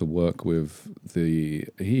that used to work with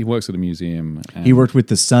he works at a museum. And He worked with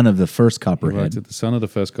the son of the first he worked Copperhead. at the son of the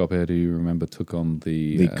first Copperhead, who you remember took on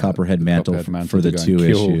the Copperhead mantle for the to go two and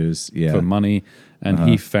kill issues. Yeah. for money. And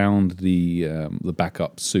he found the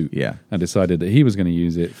backup suit. Yeah. And decided that he was going to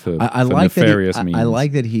use it for, I for like nefarious that means. I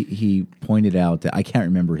like that he pointed out that I can't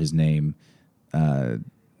remember his name.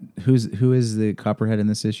 Who is the Copperhead in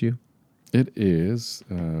this issue? It is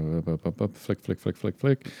flick.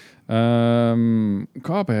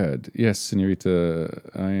 Copperhead. Yes, Senorita.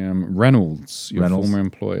 I am Reynolds, your Reynolds? former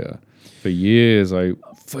employer. For years, I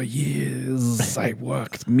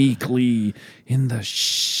worked meekly in the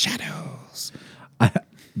shadows.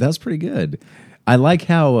 That's pretty good. I like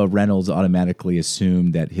how Reynolds automatically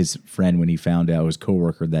assumed that his friend, when he found out, his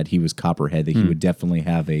coworker, that he was Copperhead, that he would definitely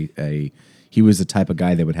have he was the type of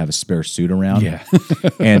guy that would have a spare suit around. Yeah.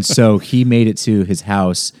 And so he made it to his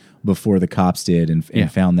house before the cops did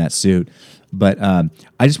and found that suit. But I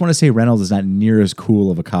just want to say Reynolds is not near as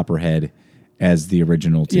cool of a Copperhead as the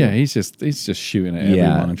original two. Yeah, he's just shooting at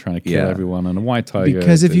everyone and trying to kill everyone. And the White Tiger,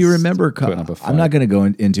 Because if you is remember, putting up a fight. I'm not going to go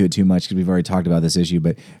into it too much because we've already talked about this issue,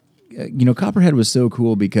 but Copperhead was so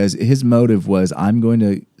cool because his motive was, I'm going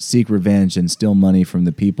to seek revenge and steal money from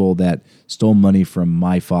the people that stole money from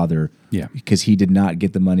my father. Yeah. Because he did not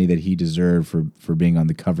get the money that he deserved for being on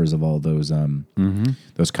the covers of all those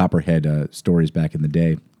Copperhead stories back in the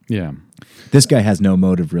day. Yeah. This guy has no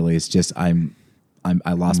motive really. It's just I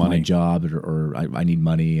lost Money. my job or I need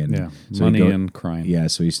money and money and crime. Yeah,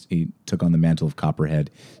 so he took on the mantle of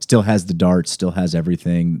Copperhead. Still has the darts, still has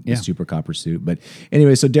everything, the super copper suit. But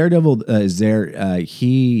anyway, so Daredevil is there.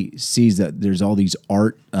 He sees that there's all these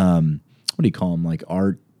art. What do you call them? Like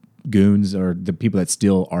art goons or the people that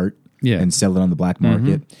steal art and sell it on the black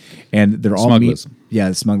market. And they're all Smugglers.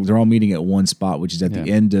 They're all meeting at one spot, which is at the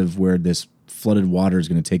end of where this flooded water is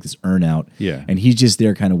going to take this urn out. Yeah. And he's just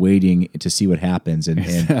there kind of waiting to see what happens. And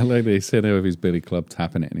like they said over his billy club,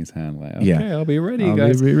 tapping it in his hand. Like, okay, I'll be ready, I'll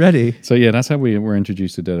guys. be ready. So yeah, that's how we were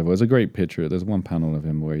introduced to Daredevil. There's a great picture. There's one panel of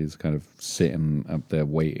him where he's kind of sitting up there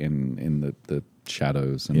waiting in the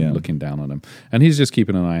shadows and looking down on them. And he's just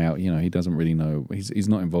keeping an eye out. He doesn't really know. He's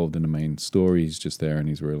not involved in the main story. He's just there and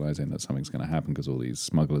he's realizing that something's going to happen because all these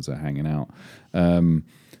smugglers are hanging out.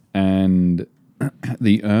 And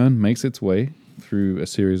the urn makes its way through a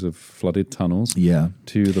series of flooded tunnels to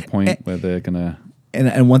the point where they're going to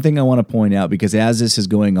And one thing I want to point out, because as this is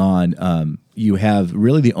going on, you have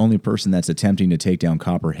really the only person that's attempting to take down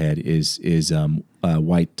Copperhead is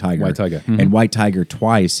White Tiger. White Tiger. Mm-hmm. And White Tiger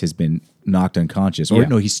twice has been knocked unconscious. Or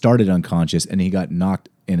no, he started unconscious and he got knocked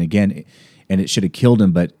in again, and it should have killed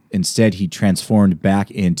him, but instead he transformed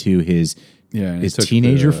back into his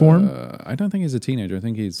teenager form. I don't think he's a teenager. I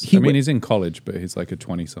think he's in college, but he's like a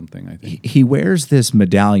 20-something, I think. He wears this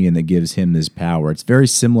medallion that gives him this power. It's very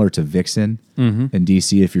similar to Vixen in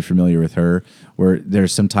DC, if you're familiar with her, where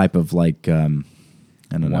there's some type of like, I don't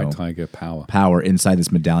know. White Tiger power. Power inside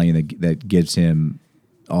this medallion that gives him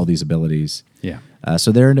all these abilities. Yeah.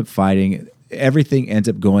 So they end up fighting. Everything ends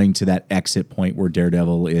up going to that exit point where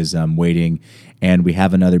Daredevil is waiting, and we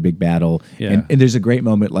have another big battle. Yeah. And there's a great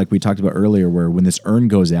moment, like we talked about earlier, where when this urn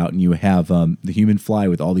goes out and you have the Human Fly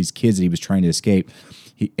with all these kids that he was trying to escape,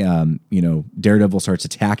 Daredevil starts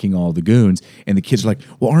attacking all the goons, and the kids are like,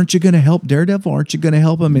 well, aren't you going to help Daredevil? Aren't you going to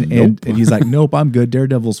help him? And he's like, nope, I'm good.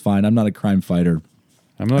 Daredevil's fine. I'm not a crime fighter.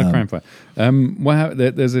 I'm not a crime fighter.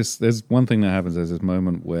 There's one thing that happens. There's this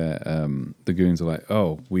moment where the goons are like,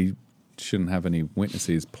 oh, we shouldn't have any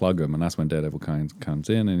witnesses, plug them, and that's when Daredevil comes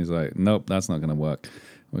in and he's like, nope, that's not going to work,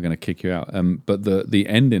 we're going to kick you out. But the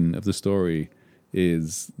ending of the story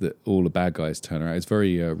is that all the bad guys turn around. It's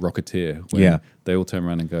very Rocketeer, where they all turn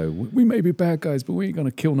around and go, we may be bad guys, but we ain't going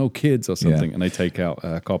to kill no kids or something, and they take out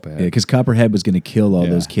Copperhead. Yeah, because Copperhead was going to kill all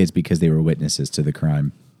those kids because they were witnesses to the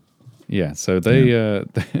crime. Yeah, so they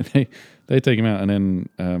take him out, and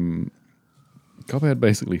then Copperhead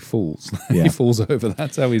basically falls. He falls over.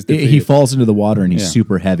 That's how he's defeated. He falls into the water, and he's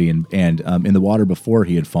super heavy. And in the water before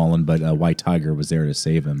he had fallen, but White Tiger was there to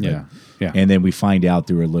save him. Yeah. And then we find out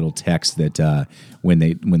through a little text that when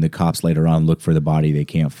the cops later on look for the body, they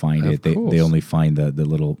can't find it. They only find the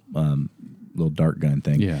little dart gun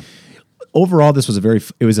thing. Yeah. Overall, this was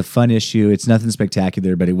it was a fun issue. It's nothing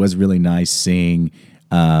spectacular, but it was really nice seeing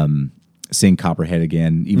Copperhead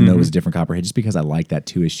again, even though it was a different Copperhead, just because I like that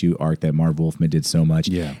 2-issue arc that Marv Wolfman did so much.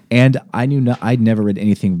 Yeah. And I'd never read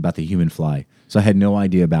anything about the Human Fly, so I had no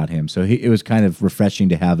idea about him. So it was kind of refreshing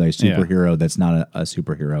to have a superhero that's not a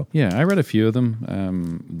superhero. Yeah, I read a few of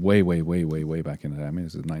them way back in the day. I mean,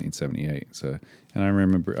 this is 1978. So, and I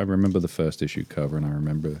remember the first issue cover, and I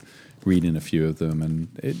remember reading a few of them, and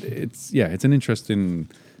it's an interesting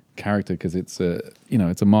character because it's a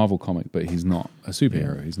Marvel comic, but he's not a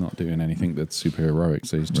superhero. He's not doing anything that's superheroic,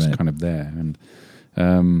 so he's just kind of there. And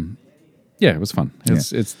it was fun.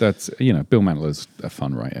 Bill Mantler's a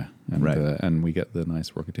fun writer, and we get the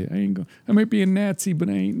nice Rocketeer. I might be a Nazi, but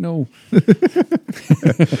I ain't no.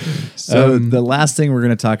 So the last thing we're going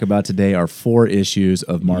to talk about today are 4 issues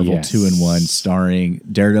of Marvel 2-in-1, starring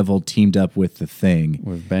Daredevil teamed up with The Thing.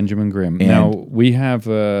 With Benjamin Grimm. Now, we have,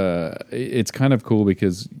 it's kind of cool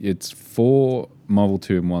because it's 4 Marvel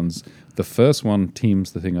 2-in-1s. The first one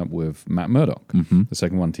teams The Thing up with Matt Murdock. Mm-hmm. The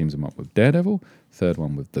second one teams him up with Daredevil. Third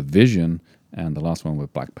one with The Vision. And the last one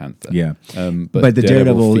with Black Panther. Yeah. But the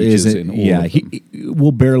Daredevil isn't. In all of them.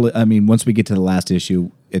 We'll barely. I mean, once we get to the last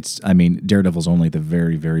issue, Daredevil's only at the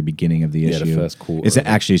very, very beginning of the issue. The first quarter. It's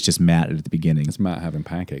just Matt at the beginning. It's Matt having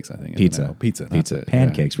pancakes, I think. Pizza.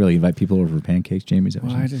 Pancakes. Really? Invite people over for pancakes, Jamie?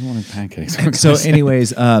 I just wanted pancakes. So, anyways,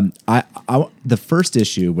 the first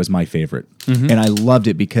issue was my favorite. Mm-hmm. And I loved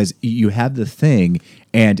it because you have The Thing,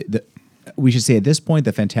 and we should say at this point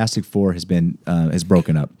the Fantastic Four has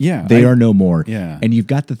broken up. Yeah, they are no more. Yeah, and you've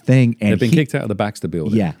got The Thing, and they've been kicked out of the Baxter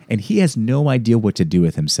Building. Yeah, and he has no idea what to do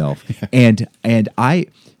with himself.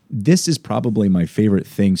 This is probably my favorite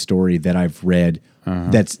Thing story that I've read.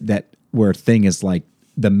 Where Thing is like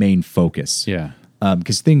the main focus. Yeah.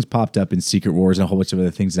 Because things popped up in Secret Wars and a whole bunch of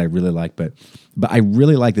other things that I really like, but I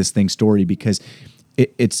really like this Thing story because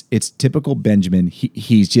it's typical Benjamin.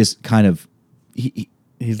 He's just kind of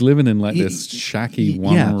he's living in like this shacky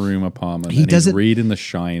one-room apartment. He's reading The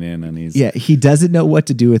Shining, and he doesn't know what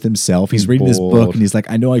to do with himself. He's reading this book, and he's like,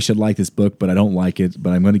 I know I should like this book, but I don't like it.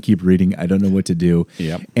 But I'm going to keep reading. I don't know what to do.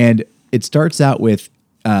 Yep. And it starts out with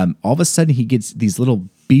all of a sudden he gets these little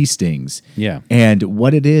bee stings. Yeah. And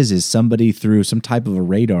what it is somebody through some type of a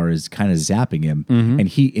radar is kind of zapping him, and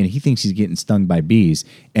he thinks he's getting stung by bees,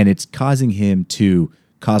 and it's causing him to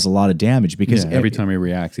cause a lot of damage because every time he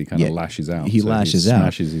reacts, he kind of lashes out. He lashes out. He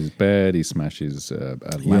smashes his bed. He smashes a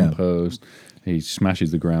lamppost. He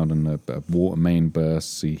smashes the ground, and a water main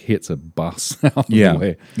bursts. He hits a bus out of the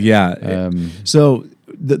way. Yeah. So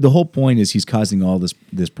the whole point is he's causing all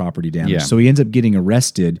this property damage. Yeah. So he ends up getting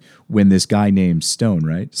arrested when this guy named Stone,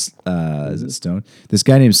 right? Is it Stone? This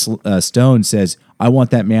guy named Stone says, "I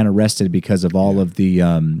want that man arrested because of all of the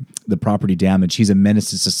property damage. He's a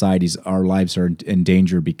menace to society. Our lives are in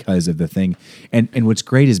danger because of the thing." And what's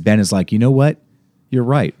great is Ben is like, you know what? You're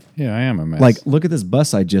right. Yeah, I am a mess. Like, look at this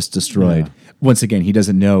bus I just destroyed. Yeah. Once again, he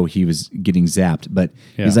doesn't know he was getting zapped, but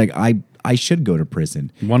Yeah. he's like, I should go to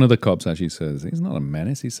prison. one of the cops actually says, "He's not a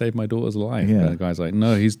menace. He saved my daughter's life." Yeah. And the guy's like,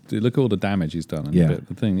 "No, look at all the damage he's done." And Yeah.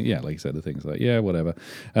 the thing, like you said, the thing's like, "Yeah, whatever."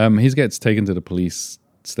 He gets taken to the police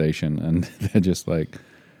station, and they're just like,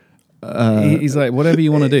 he's like, "Whatever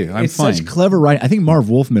you want to do, I'm It's fine." such clever writing. I think Marv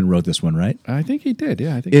Wolfman wrote this one, right? I think he did.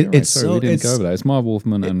 Yeah, I think It- you're right. it's Sorry, so- we didn't it's- go over that. It's Marv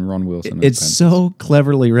Wolfman and Ron Wilson. as It's Penn. so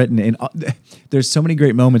cleverly written, and there's so many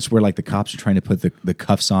great moments where like the cops are trying to put the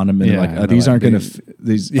cuffs on him, and Yeah, they're like, I oh, know, these aren't like, gonna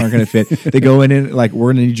these aren't gonna fit. They go in and like,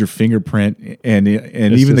 we're gonna need your fingerprint, and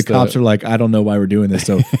even the just cops a- are like, I don't know why we're doing this.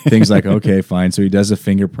 So things like, okay, fine. So he does a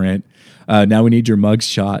fingerprint. Now we need your mug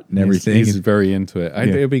shot and everything. He's very into it. Yeah.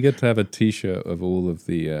 It'd be good to have a T-shirt of all of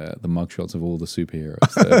the mugshots of all the superheroes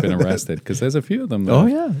that have been arrested, because there's a few of them. Oh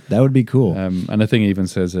yeah, that would be cool. And I think it even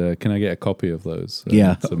says, "Can I get a copy of those?"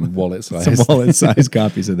 Yeah. some wallet size, Some wallet-sized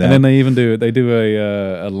copies of that. And then they even do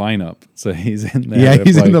a lineup. So he's in there. Yeah, with,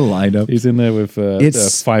 he's in the lineup. He's in there with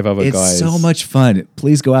five other it's guys. so much fun.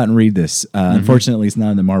 Please go out and read this. Unfortunately, it's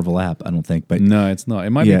not in the Marvel app, I don't think. But No, it's not.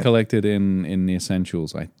 It might Yeah. be collected in the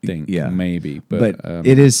essentials, I think. Yeah. Maybe. but But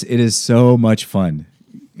it is so much fun.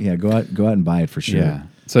 Yeah, go out and buy it for sure. yeah.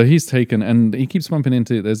 So he's taken, and he keeps bumping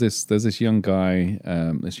into. There's this young guy,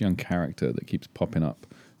 this young character that keeps popping up,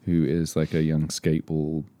 who is like a young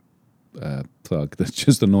skateball thug that's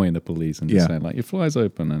just annoying the police and just Yeah. saying like, "Your fly's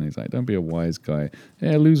open," and he's like, "Don't be a wise guy.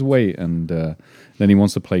 Yeah, lose weight." And then he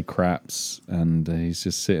wants to play craps, and he's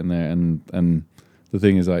just sitting there, and the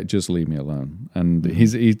thing is like, just leave me alone. And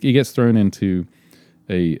he gets thrown into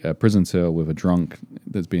a prison cell with a drunk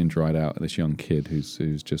that's being dried out. This young kid who's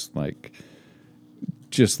just like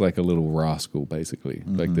a little rascal, basically,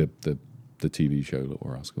 like the TV show Little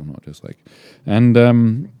Rascal, not just like,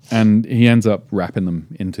 and he ends up wrapping them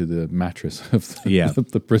into the mattress of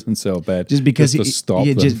the prison cell bed Just because to stop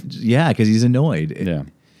them. because he's annoyed. Yeah.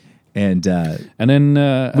 And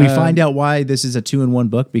then we find out why this is a 2-in-1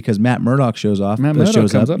 book, because Matt Murdock shows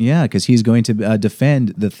comes up. Yeah, because he's going to defend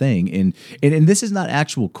the thing. And this is not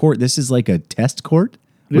actual court. This is like a test court.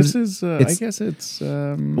 This is, I it's- guess it's...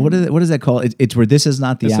 What is that called? It's where this is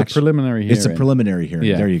not the It's a actual... preliminary It's a hearing. preliminary hearing.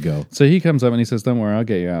 Yeah. There you go. So he comes up and he says, "Don't worry, I'll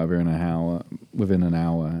get you out of here within an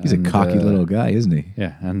hour." He's And, a cocky little guy, isn't he?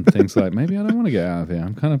 Yeah, and things like, maybe I don't want to get out of here.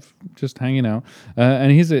 I'm kind of just hanging out.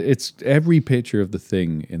 And it's every picture of the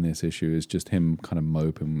thing in this issue is just him kind of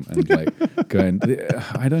moping and like going,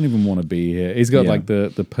 "I don't even want to be here." He's got Yeah. like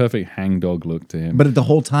the perfect hangdog look to him. But the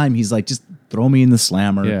whole time, he's like, just throw me in the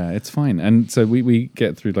slammer. Yeah, it's fine. And so we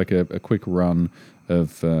get through like a quick run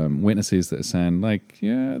of witnesses that are saying like,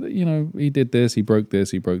 yeah, he did this, he broke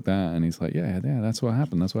this, he broke that, and he's like, yeah, that's what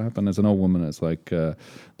happened. There's an old woman that's like,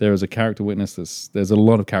 there is a character witness. There's a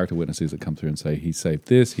lot of character witnesses that come through and say he saved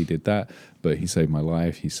this, he did that, but he saved my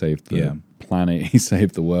life, he saved the planet, he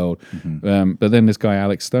saved the world. But then this guy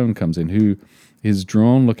Alex Stone comes in, who is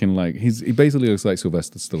drawn looking like he basically looks like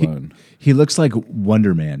Sylvester Stallone. He looks like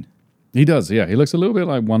Wonder Man. He does, yeah. He looks a little bit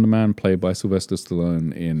like Wonder Man, played by Sylvester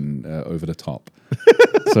Stallone in Over the Top.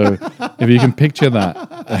 So if you can picture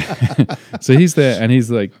that. So he's there, and he's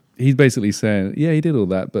basically saying, yeah, he did all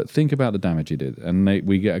that, but think about the damage he did. And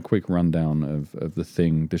we get a quick rundown of the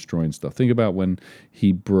thing destroying stuff. Think about when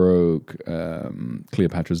he broke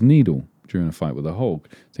Cleopatra's Needle during a fight with the Hulk.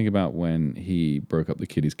 Think about when he broke up the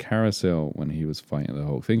kiddies' carousel when he was fighting the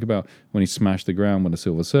Hulk. Think about when he smashed the ground when the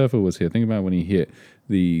Silver Surfer was here. Think about when he hit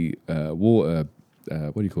the water,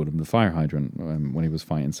 what do you call them, the fire hydrant when he was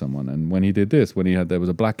fighting someone. And when he did this, there was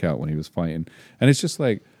a blackout when he was fighting. And it's just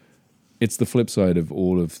like, it's the flip side of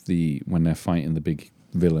all of when they're fighting the big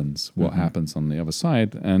villains, what happens on the other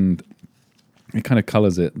side. And it kind of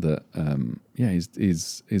colors it that,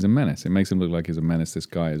 he's a menace. It makes him look like he's a menace. This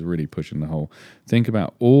guy is really pushing the whole. Think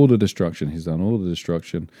about all the destruction he's done, all the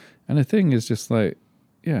destruction. And the thing is just like,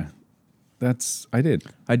 yeah, I did.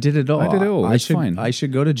 I did it all. I did it all. It's fine. I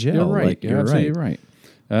should go to jail. You're right. Like, you're absolutely right.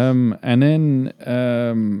 And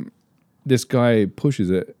then this guy pushes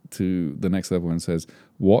it to the next level and says,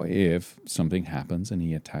 what if something happens and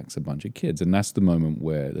he attacks a bunch of kids? And that's the moment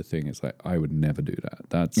where the thing is like, I would never do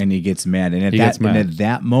that. And he gets mad. And at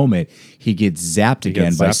that moment, he gets zapped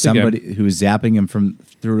again by somebody who's zapping him from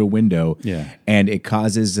through a window. Yeah. And it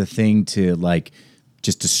causes the thing to like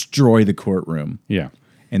just destroy the courtroom. Yeah.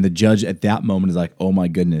 And the judge at that moment is like, oh my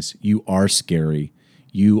goodness, you are scary.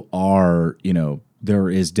 You are, there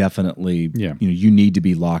is definitely, you need to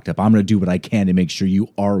be locked up. I'm going to do what I can to make sure you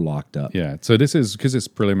are locked up. Yeah. So this is, because it's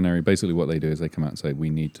preliminary, basically what they do is they come out and say, we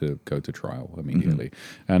need to go to trial immediately.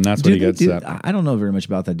 And that's when he gets that. I don't know very much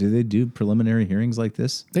about that. Do they do preliminary hearings like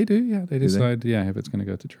this? They do, yeah. They decide, if it's going to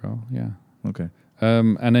go to trial, yeah. Okay.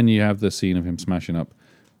 And then you have the scene of him smashing up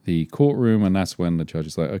the courtroom, and that's when the judge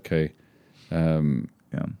is like, okay,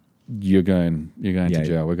 you're going to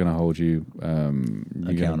jail. We're going to hold you.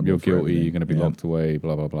 You're guilty. You're going to be locked away.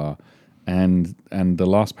 Blah blah blah. And the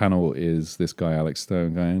last panel is this guy Alex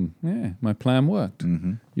Stone going, yeah, my plan worked.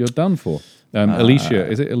 Mm-hmm. You're done for. Alicia,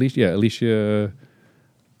 is it Alicia? Yeah, Alicia.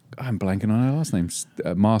 I'm blanking on her last name.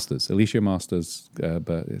 Masters, Alicia Masters,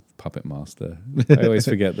 but it's Puppet Master. I always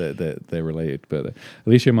forget that they're related. But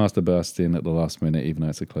Alicia Master bursts in at the last minute, even though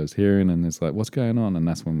it's a closed hearing, and it's like, "What's going on?" And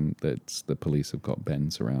that's when the police have got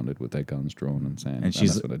Ben surrounded with their guns drawn and saying, and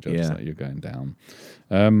that's what the judge is like, "You're going down."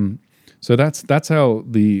 So that's how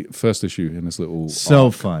the first issue in this little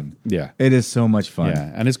arc. Fun. Yeah, it is so much fun.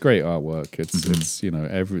 Yeah, and it's great artwork. It's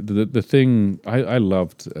the thing I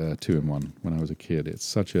loved 2-in-1 when I was a kid.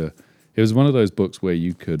 It was one of those books where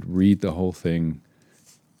you could read the whole thing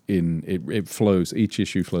it flows. Each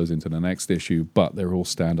issue flows into the next issue, but they're all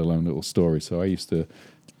standalone little stories. So I used to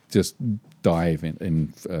just dive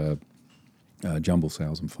in jumble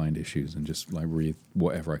sales and find issues and just like read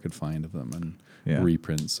whatever I could find of them and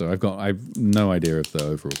reprints. So I've no idea of the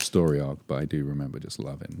overall story arc, but I do remember just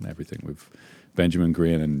loving everything with Benjamin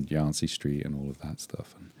Grimm and Yancey Street and all of that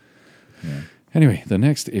stuff. Anyway, the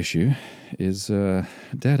next issue is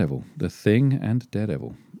Daredevil, The Thing and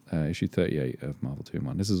Daredevil, issue 38 of Marvel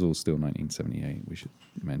 2-in-1. This is all still 1978, we should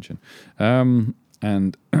mention.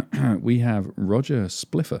 And we have Roger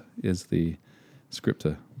Spliffer is the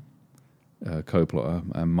scripter co-plotter,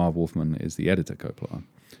 and Marv Wolfman is the editor co-plotter.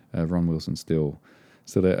 Ron Wilson still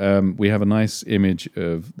there. We have a nice image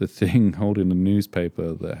of the Thing holding a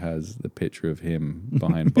newspaper that has the picture of him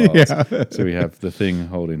behind bars. So we have the Thing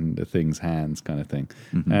holding the Thing's hands, kind of thing.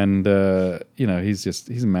 Mm-hmm. And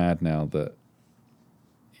he's mad now that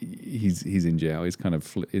he's in jail. He's kind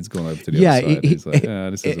of he's gone over to the other side. He's like,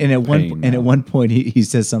 this is at one point he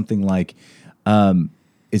says something like,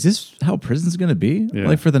 "Is this how prison's going to be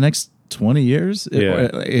like for the next 20 years?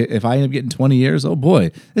 If I end up getting 20 years, oh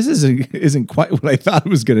boy, this isn't quite what I thought it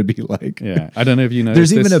was going to be like." Yeah, I don't know if you know.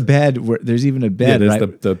 There's even a bed. There's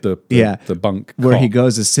right? the bunk where he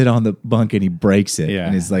goes to sit on the bunk and he breaks it. Yeah.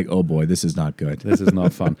 And he's like, oh boy, this is not good. This is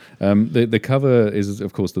not fun. The cover is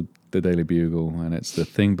of course the Daily Bugle, and it's the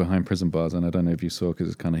Thing behind prison bars. And I don't know if you saw because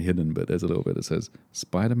it's kind of hidden, but there's a little bit that says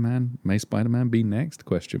Spider-Man. May Spider-Man be next? ?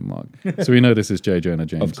 So we know this is J. Jonah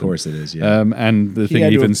Jameson. Of course it is. Yeah. And the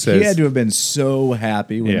Thing even says he had to have been so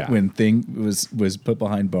happy when Thing was put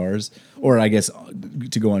behind bars, or I guess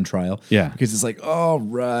to go on trial. Yeah, because it's like, all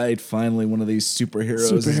right, finally one of these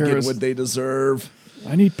superheroes is getting what they deserve.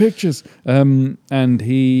 I need pictures. And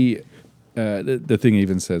he. The Thing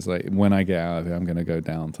even says, like, when I get out of here, I'm going to go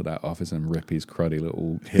down to that office and rip his cruddy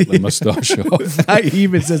little Hitler mustache off. He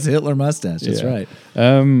even says Hitler mustache. That's right.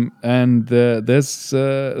 And there's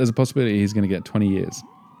a possibility he's going to get 20 years.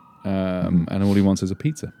 And all he wants is a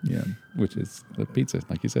pizza. Yeah, which is the pizza,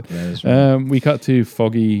 like you said. Yeah, that's right. We cut to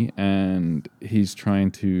Foggy, and he's trying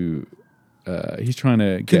to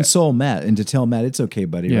console Matt and to tell Matt it's okay,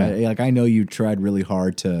 buddy. Right? Like, I know you tried really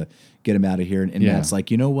hard to get him out of here, and Matt's like,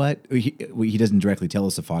 you know what? He doesn't directly tell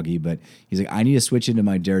us to Foggy, but he's like, I need to switch into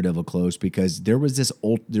my Daredevil clothes because there was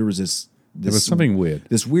something weird.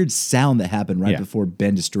 This weird sound that happened right before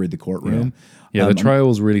Ben destroyed the courtroom. Yeah, the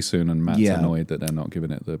trial's really soon, and Matt's annoyed that they're not giving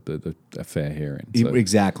it a fair hearing. So.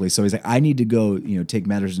 Exactly. So he's like, I need to go, take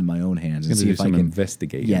matters in my own hands and see if I can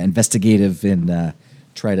investigate. Yeah, investigative and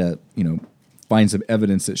try to, find some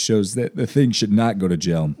evidence that shows that the Thing should not go to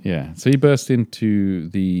jail. Yeah. So he burst into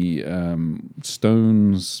the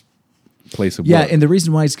Stone's place of work. Yeah, and the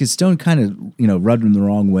reason why is because Stone kind of, rubbed him the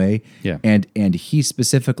wrong way. Yeah. And he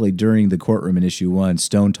specifically, during the courtroom in issue 1,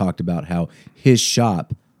 Stone talked about how his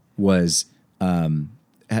shop was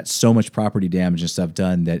had so much property damage and stuff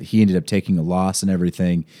done that he ended up taking a loss and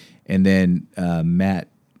everything. And then Matt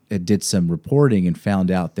did some reporting and found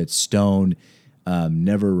out that Stone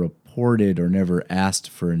never reported or never asked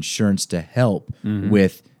for insurance to help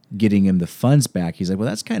with getting him the funds back. He's like, well,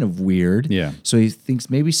 that's kind of weird. Yeah. So he thinks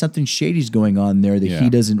maybe something shady's going on there that he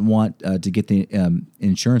doesn't want to get the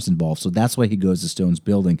insurance involved. So that's why he goes to Stone's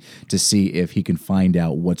building to see if he can find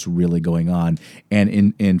out what's really going on.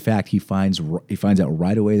 And in fact, he finds out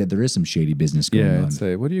right away that there is some shady business going on.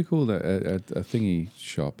 Yeah, what do you call that? A thingy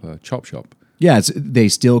shop, a chop shop. Yeah, they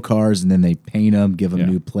steal cars and then they paint them, give them Yeah.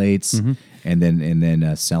 new plates, and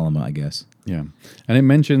then sell them, I guess. Yeah, and it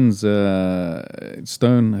mentions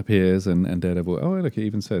Stone appears and Daredevil. Oh, look, it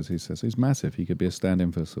even says he's massive. He could be a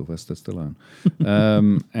stand-in for Sylvester Stallone.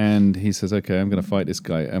 And he says, "Okay, I'm going to fight this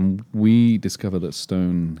guy." And we discover that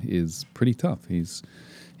Stone is pretty tough. He's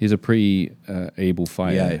a pretty able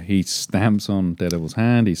fighter. Yeah. He stamps on Daredevil's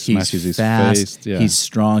hand. He smashes his fast, face. Yeah. He's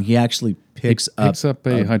strong. He actually picks up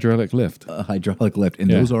a hydraulic lift. a hydraulic lift, and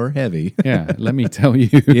Yeah. those are heavy. Yeah, let me tell you.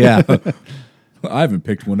 Yeah. I haven't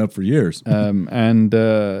picked one up for years. And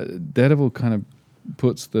Daredevil kind of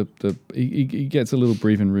puts he gets a little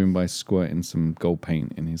breathing room by squirting some gold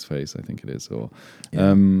paint in his face, I think it is. Or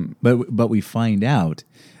But we find out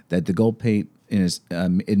that the gold paint in his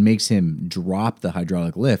it makes him drop the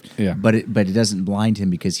hydraulic lift. Yeah. But it doesn't blind him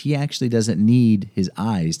because he actually doesn't need his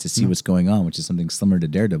eyes to see what's going on, which is something similar to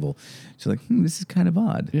Daredevil. So like, this is kind of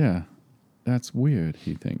odd. yeah, that's weird.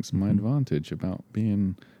 He thinks my advantage about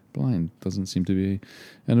being blind doesn't seem to be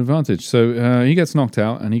an advantage. So he gets knocked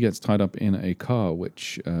out and he gets tied up in a car,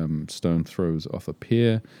 which Stone throws off a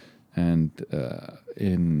pier. And I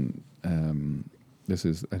think this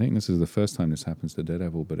is the first time this happens to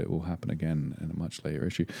Daredevil, but it will happen again in a much later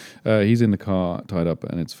issue. He's in the car tied up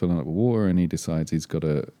and it's filling up with water, and he decides he's got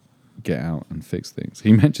to get out and fix things.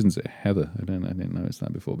 He mentions Heather. I didn't notice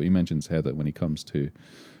that before, but he mentions Heather when he comes to.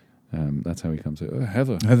 That's how he comes to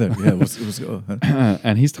Heather. Heather, yeah, what's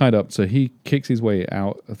And he's tied up, so he kicks his way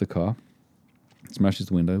out of the car, smashes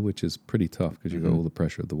the window, which is pretty tough because you've got all the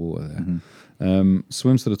pressure of the water there.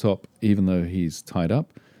 Swims to the top, even though he's tied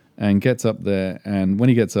up, and gets up there. And when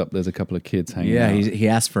he gets up, there's a couple of kids hanging out. he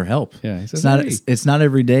asks for help. Yeah, he says, it's not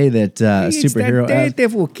every day that a superhero.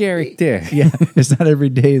 Daredevil character. Yeah, it's not every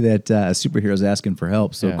day that a superhero's asking for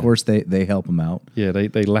help. So Yeah. of course they help him out. Yeah,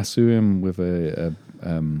 they lasso him with a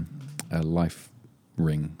life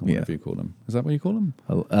ring, or whatever you call them. Is that what you call them?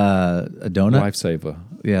 A donut. Lifesaver.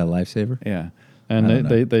 Yeah, lifesaver. Yeah, and I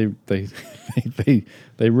don't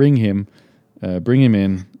they ring him, bring him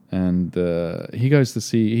in, and he goes to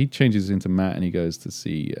see. He changes into Matt, and he goes to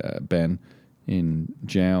see Ben in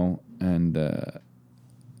jail, and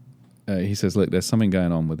he says, "Look, there's something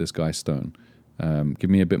going on with this guy Stone. Give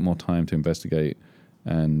me a bit more time to investigate."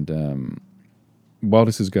 And while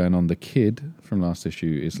this is going on, the kid from last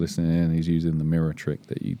issue is listening in, and he's using the mirror trick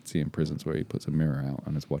that you see in prisons where he puts a mirror out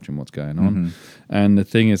and is watching what's going on. And the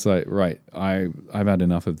thing is like, right, I've had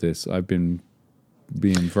enough of this. I've been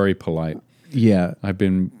being very polite. Yeah, I've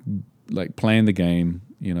been like playing the game,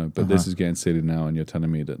 but this is getting silly now, and you're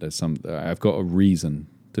telling me that I've got a reason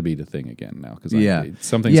to be the thing again now because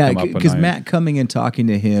something's come up. Because Matt coming and talking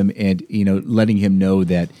to him and letting him know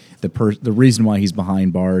that the reason why he's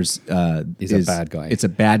behind bars is a bad guy. It's a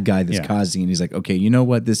bad guy that's causing, and he's like, okay, you know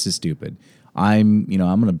what, this is stupid. I'm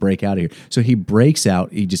going to break out of here. So he breaks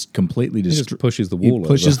out. He just completely just pushes the wall. He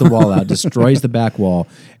pushes the wall out, destroys the back wall,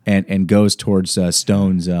 and goes towards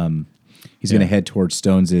Stone's. He's going to head towards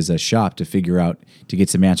Stone's shop to get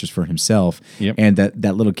some answers for himself. Yep. And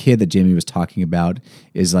that little kid that Jamie was talking about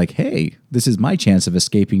is like, hey, this is my chance of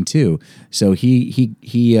escaping too. So he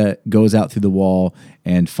goes out through the wall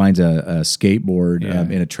and finds a skateboard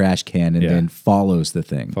in a trash can and then follows the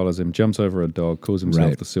thing. Follows him, jumps over a dog, calls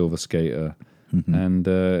himself the Silver Skater, and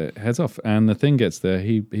heads off. And the thing gets there.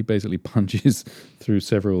 He basically punches through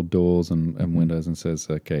several doors and windows and says,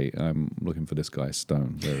 okay, I'm looking for this guy,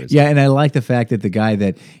 Stone. There is. Yeah, and I like the fact that the guy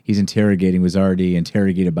that he's interrogating was already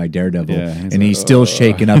interrogated by Daredevil, and like, he's still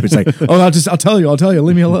shaken up. It's like, oh, I'll tell you,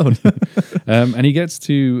 leave me alone. And he gets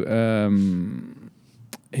to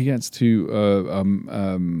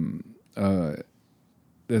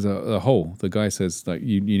there's a hole. The guy says like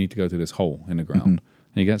you need to go to this hole in the ground.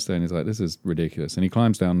 And he gets there and he's like, this is ridiculous. And he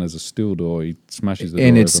climbs down, there's a steel door, he smashes the door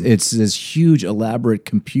and open. it's this huge, elaborate,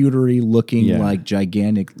 computery looking, like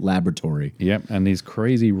gigantic laboratory. Yep, and these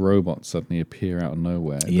crazy robots suddenly appear out of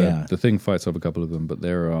nowhere. Yeah. The thing fights off a couple of them, but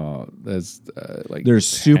there's There's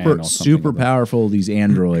super powerful, these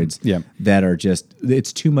androids that are just,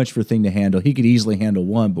 it's too much for a thing to handle. He could easily handle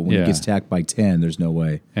one, but when he gets attacked by 10, there's no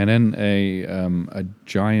way. And then a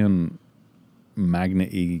giant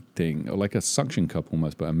magnet-y thing, or like a suction cup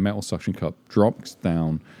almost, but a metal suction cup, drops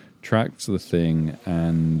down, tracks the thing,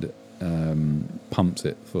 and pumps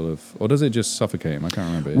it full of, or does it just suffocate him? I can't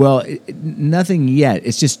remember. Well, nothing yet.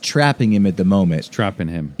 It's just trapping him at the moment. It's trapping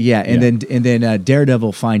him. Yeah, and then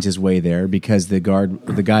Daredevil finds his way there because the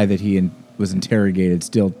guy that he was interrogated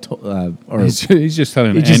still, he's just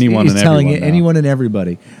telling anyone and everyone. Anyone and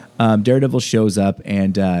everybody. Daredevil shows up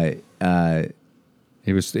and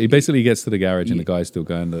He basically gets to the garage and the guy's still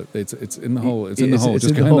going. It's in the hole. It's in the hole. It's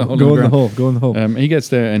Just in go the in the hole. hole. Go in the hole. Go in the hole. He gets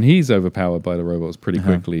there and he's overpowered by the robots pretty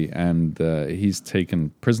quickly, and he's taken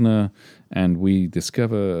prisoner. And we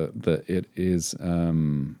discover that it is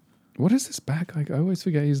what is this bad guy? I always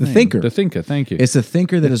forget his name. Thinker. The Thinker. Thank you. It's the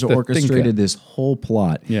Thinker that has The orchestrated Thinker. this whole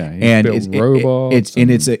plot. Yeah, he's and built robots.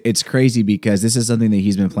 It's crazy because this is something that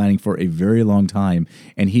he's been planning for a very long time,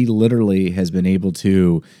 and he literally has been able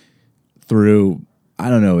to, through, I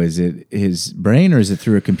don't know, is it his brain or is it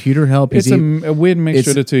through a computer help? It's a weird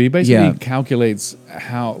mixture of the two. He basically yeah. calculates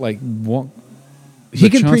how, like, what He the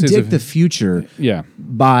can chances predict of- the future Yeah,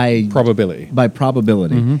 by probability.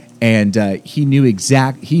 and he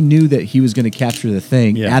knew that he was going to capture the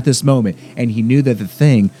thing Yeah. at this moment, and he knew that the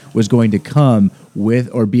thing was going to come with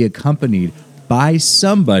or be accompanied by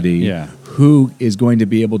somebody Yeah. who is going to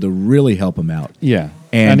be able to really help him out. Yeah.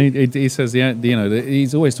 And- And he says,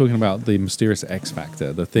 he's always talking about the mysterious X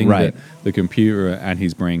factor, the thing Right. that the computer and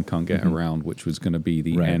his brain can't get around, which was going to be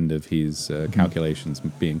the Right. end of his calculations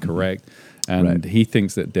being correct. And Right. he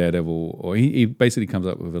thinks that Daredevil, or he basically comes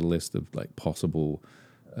up with a list of like possible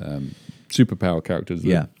superpower characters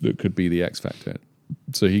that could be the X factor.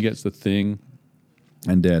 So he gets the Thing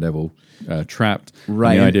and Daredevil trapped.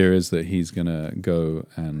 Right. And the idea is that he's going to go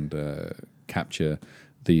and capture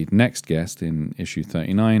the next guest in issue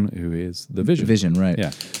 39, who is the Vision. Vision, right?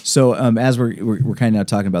 Yeah. So as we're kind of now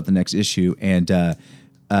talking about the next issue, and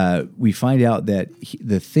we find out that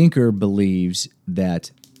the Thinker believes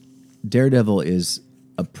that Daredevil is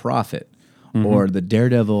a prophet, or the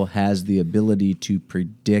Daredevil has the ability to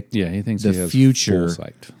predict Yeah, he thinks the he has future.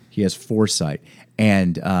 foresight. He has foresight,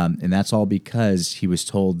 and that's all because he was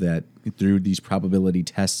told that through these probability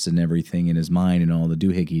tests and everything in his mind and all the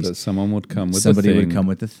doohickeys, That someone would come with somebody the thing would come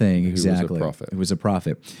with the thing. who was a Exactly, prophet. It was a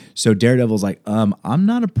prophet. So Daredevil's like, I'm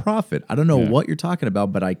not a prophet. I don't know Yeah. what you're talking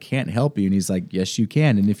about, but I can't help you. And he's like, yes, you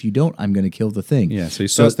can. And if you don't, I'm going to kill the thing. Yeah, so he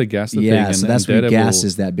starts to gas the thing. Yeah, and so then that's where he Daredevil-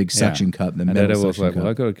 gasses that big suction cup, the and metal Daredevil's suction like, cup. well,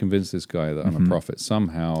 I've got to convince this guy that I'm a prophet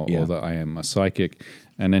somehow, Yeah. or that I am a psychic.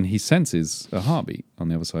 And then he senses a heartbeat on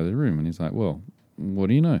the other side of the room. And he's like, well, what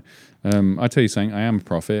do you know? I tell you something, I am a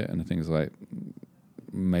prophet. And the thing's like,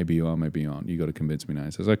 maybe you are, maybe you aren't. You got to convince me now.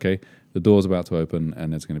 He says, okay, the door's about to open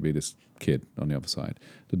and there's going to be this kid on the other side.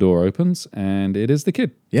 The door opens and it is the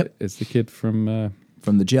kid. Yep. It's the kid from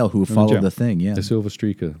From the jail who the followed jail. the thing, yeah. the Silver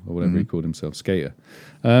Streaker, or whatever Mm-hmm. he called himself, Skater.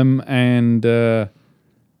 And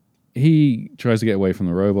he tries to get away from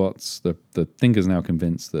the robots. The Thinker's now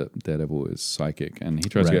convinced that Daredevil is psychic, and he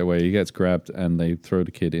tries to Right. get away. He gets grabbed, and they throw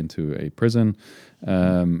the kid into a prison.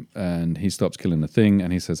 And he stops killing the Thing,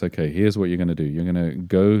 and he says, okay, here's what you're going to do. You're going to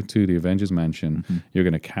go to the Avengers Mansion. Mm-hmm. You're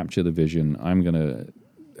going to capture the Vision. I'm going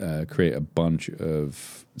to create a bunch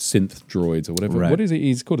of synth droids or whatever. Right. What is it?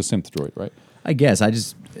 He's called a synth droid, right? I guess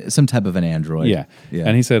some type of an android. Yeah. Yeah.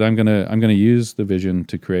 And he said, I'm gonna use the Vision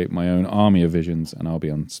to create my own army of Visions, and I'll be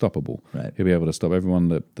unstoppable. Right. He'll be able to stop everyone.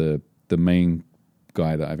 The main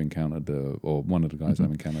guy that I've encountered, or one of the guys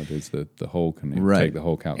I've encountered, is the Hulk, and he'll Right. take the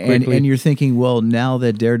Hulk out And, quickly. and you're thinking, well, now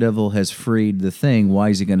that Daredevil has freed the Thing, why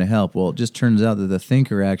is he going to help? Well, it just turns out that the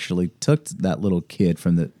Thinker actually took that little kid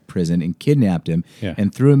from the prison and kidnapped him Yeah.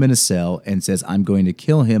 and threw him in a cell and says, I'm going to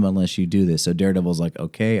kill him unless you do this. So Daredevil's like,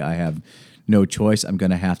 okay, I have no choice. I'm going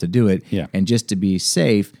to have to do it. Yeah. And just to be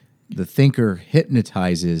safe, the Thinker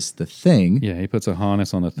hypnotizes the Thing. yeah, he puts a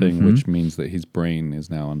harness on the Thing, which means that his brain is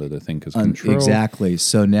now under the Thinker's control. Exactly.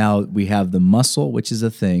 So now we have the muscle, which is a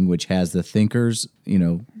thing, which has the Thinker's,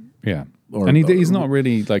 Yeah. Or- And he's not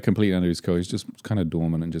really like completely under his control. He's just kind of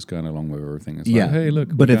dormant and just going along with everything. It's yeah. like, hey, look.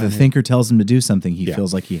 But we if the got him. Thinker tells him to do something, he Yeah.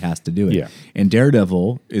 feels like he has to do it. Yeah. And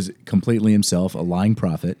Daredevil is completely himself, a lying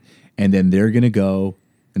prophet. And then they're going to go,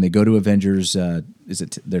 and they go to Avengers. Is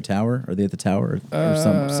it their tower? Are they at the tower? Or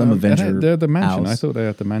some Avenger They're the mansion. house? I thought they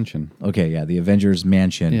had the mansion. Okay, yeah, the Avengers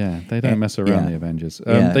mansion. Yeah, they don't mess around, yeah. the Avengers.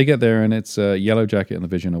 Yeah. They get there and it's Yellow Jacket and the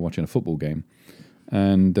Vision are watching a football game.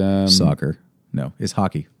 And Soccer. No, it's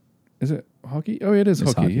hockey. is it hockey? Oh, it is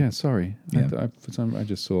It's hockey. hockey. Yeah, sorry. Yeah. I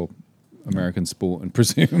just saw American sport and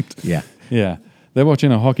presumed. Yeah. Yeah, they're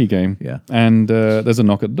watching a hockey game. Yeah. And there's a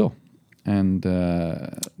knock at the door. And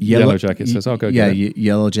Yellow Jacket says, "I'll go." Yeah, get it."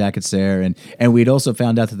 Yellow Jacket's there, and we'd also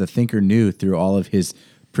found out that the Thinker knew through all of his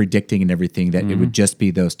predicting and everything that it would just be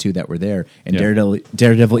those two that were there. And Yeah.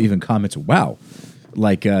 Daredevil even comments, "Wow,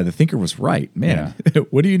 like the Thinker was right, man.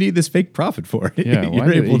 What do you need this fake prophet for? Yeah,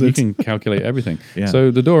 you can calculate everything. Yeah.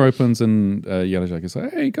 So the door opens and Yellow Jacket's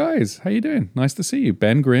like, "Hey guys, how you doing? Nice to see you,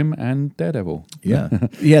 Ben Grimm and Daredevil." yeah,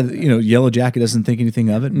 yeah. Yellow Jacket doesn't think anything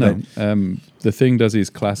of it. No, but the Thing does his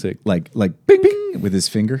classic, like bing, bing with his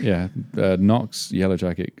finger. yeah, knocks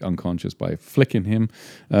Yellowjacket unconscious by flicking him.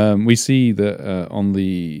 We see that on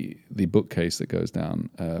the bookcase that goes down,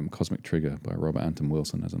 Cosmic Trigger by Robert Anton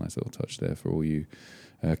Wilson has a nice little touch there for all you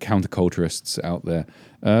counterculturists out there.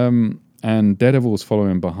 And Daredevil's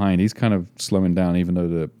following behind. He's kind of slowing down, even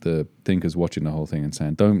though the Thinker's watching the whole thing and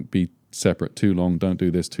saying, "Don't be separate too long. Don't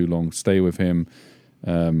do this too long. Stay with him."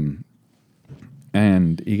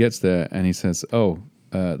 And he gets there and he says, "Oh,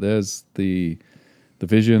 there's the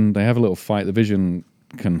Vision." They have a little fight. The Vision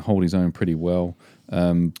can hold his own pretty well.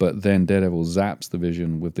 But then Daredevil zaps the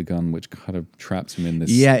Vision with the gun, which kind of traps him in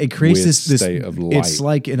this it creates weird this state of light. It's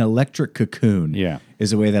like an electric cocoon. Yeah. Is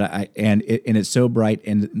the way that and it's so bright.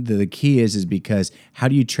 And the key is because how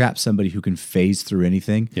do you trap somebody who can phase through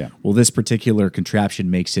anything? Yeah. Well, this particular contraption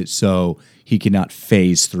makes it so he cannot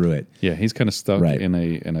phase through it. Yeah, he's kind of stuck Right. in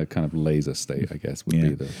a kind of laser state, I guess, would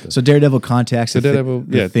be the So Daredevil contacts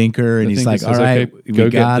the Thinker, and he's like, says, "All right, okay, we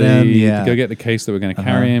got him. Yeah, go get the case that we're going to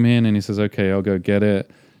carry him in." And he says, "Okay, I'll go get it."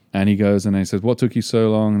 And he goes and he says, "What took you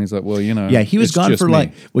so long?" And he's like, "Well, Yeah, he was it's gone just for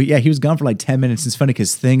me." he was gone for like 10 minutes. It's funny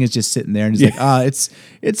because Thing is just sitting there and he's like,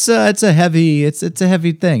 it's a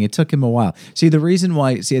heavy thing. It took him a while. See, the reason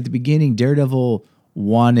why, at the beginning, Daredevil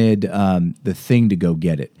wanted the Thing to go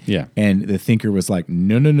get it. Yeah. And the Thinker was like,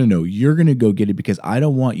 no, you're going to go get it because I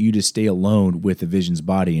don't want you to stay alone with the Vision's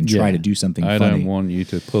body and try to do something I funny. don't want you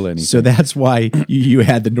to pull anything. So that's why you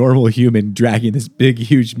had the normal human dragging this big,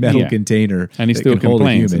 huge metal container. And he that still can hold a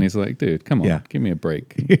complains, human. and he's like, "Dude, come on, Yeah. give me a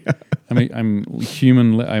break." I mean, I'm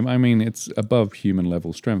human. I mean, it's above human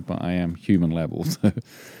level strength, but I am human level.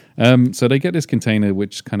 So they get this container,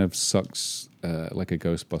 which kind of sucks like a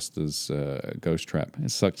Ghostbusters ghost trap.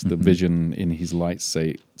 It sucks the Vision in his light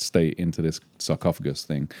state into this sarcophagus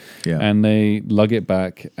thing. Yeah. And they lug it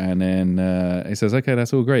back, and then he says, "Okay,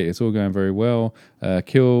 that's all great. It's all going very well.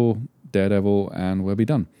 Kill Daredevil, and we'll be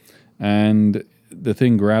done." And the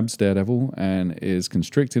Thing grabs Daredevil and is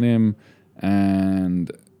constricting him,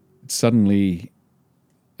 and suddenly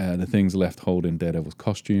the Thing's left holding Daredevil's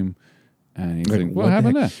costume. And he's like, what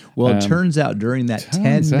happened there? Well, it turns out during that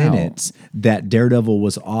 10 minutes that Daredevil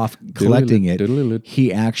was off collecting it,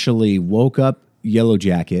 he actually woke up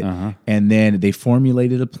Yellowjacket, and then they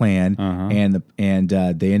formulated a plan, and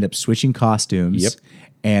they end up switching costumes. Yep.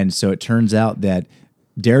 And so it turns out that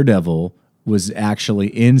Daredevil was actually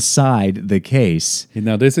inside the case.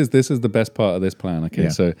 Now, this is the best part of this plan. Okay, Yeah.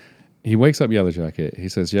 so he wakes up Yellowjacket. He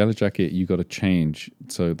says, "Yellowjacket, you got to change."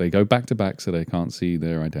 So they go back to back, so they can't see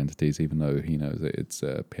their identities, even though he knows that it's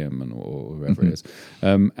Pym or whoever it is.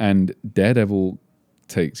 And Daredevil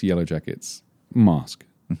takes Yellowjacket's mask,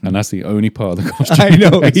 and that's the only part of the costume. I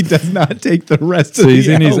know, he does not take the rest of So the he's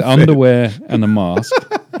in his outfit. underwear and a mask.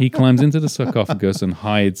 He climbs into the sarcophagus and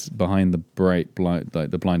hides behind the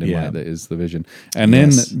blinding light that is the Vision. And then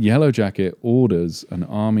Yellowjacket orders an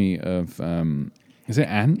army of is it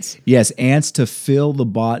ants? Yes, ants to fill the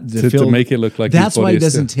bot To make it look like that's his body why he is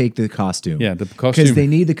doesn't still- take the costume. Yeah, the costume. Because they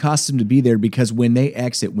need the costume to be there. Because when they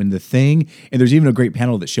exit, when the Thing, and there's even a great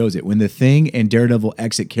panel that shows it, when the Thing and Daredevil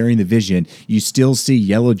exit carrying the Vision, you still see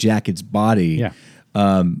Yellowjacket's body.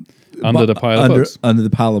 Yeah. Under the pile of books. Under the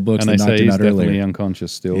pile of books And that they knocked say him he's out definitely earlier.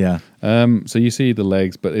 unconscious still. Yeah. So you see the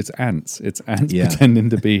legs, but it's ants. It's ants Yeah. pretending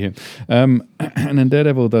to be him. And then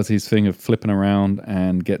Daredevil does his thing of flipping around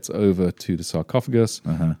and gets over to the sarcophagus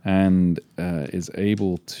and is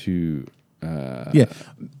able to...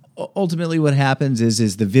 Ultimately, what happens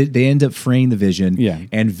is they end up freeing the Vision. Yeah.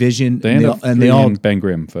 And Vision, They end up and they all freeing Ben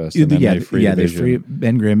Grimm first, and then they free the they Vision. free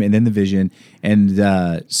Ben Grimm and then the Vision, and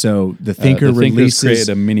so the Thinker the Thinker's releases. created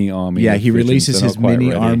a mini army. Yeah, of he Visions. releases They're his not quite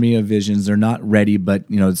mini ready. army of Visions. They're not ready, but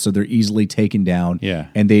so they're easily taken down. Yeah.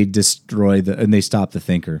 and they destroy and they stop the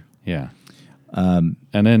Thinker. Yeah. And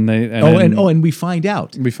then they... And we find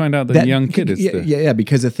out. we find out that the young kid is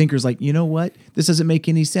because the Thinker's like, you know what? This doesn't make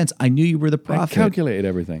any sense. I knew you were the I prophet. calculated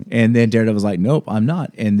everything. And then Daredevil's like, nope, I'm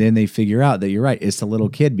not. And then they figure out that you're right. It's a little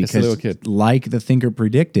kid It's a because, little kid. like the Thinker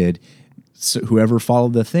predicted, so whoever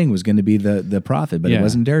followed the Thing was going to be the prophet, but it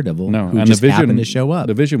wasn't Daredevil. No, who and just the Vision happened to show up.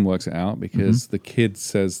 The Vision works it out because the kid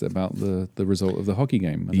says about the result of the hockey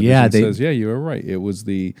game. And the Yeah, Vision says, "Yeah, you were right. It was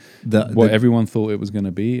what the- everyone thought it was going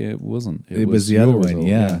to be. It wasn't. It was the other your one, result."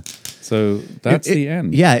 yeah. So that's the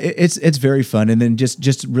end. Yeah, it's very fun. And then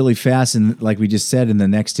just really fast, and like we just said in the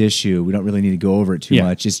next issue, we don't really need to go over it too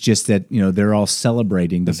much. It's just that they're all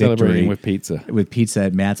celebrating the victory Celebrating with pizza. with pizza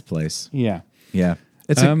at Matt's place. Yeah, Yeah,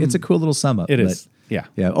 it's a cool little sum up. it but- is. Yeah.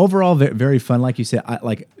 Yeah, overall very fun. Like you said,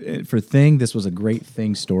 for Thing, this was a great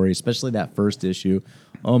Thing story, especially that first issue.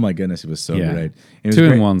 Oh my goodness, it was so Yeah. great. It was 2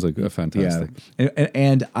 great. and 1's are fantastic. Yeah,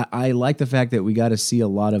 and I like the fact that we got to see a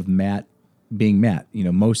lot of Matt being Matt. You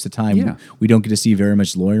know, most of the time Yeah. we don't get to see very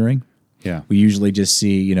much lawyering. Yeah. We usually just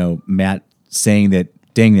see, you know, Matt saying that,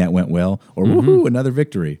 dang, that went well, or woohoo, another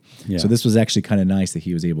victory. Yeah. So this was actually kind of nice that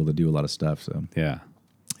he was able to do a lot of stuff. So Yeah.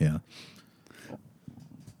 yeah,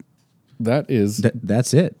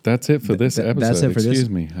 That's it. That's it for this episode. That's it for Excuse this.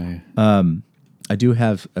 me. I do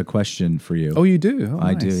have a question for you. Oh, you do? Oh,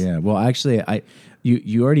 I do, nice. yeah. Well, actually,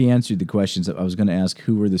 you already answered the questions. I was going to ask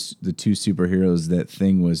who were the two superheroes that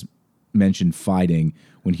Thing was mentioned fighting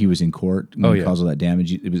when he was in court when he caused all that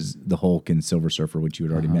damage. It was the Hulk and Silver Surfer, which you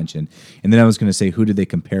had already mentioned. And then I was going to say, who did they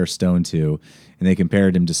compare Stone to? And they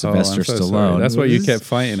compared him to Sylvester I'm so Stallone. sorry. That's why you kept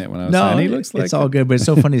fighting it when I was saying he looks like it's all good, but it's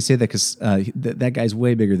so funny to say that because that guy's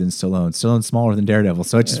way bigger than Stallone. Stallone's smaller than Daredevil,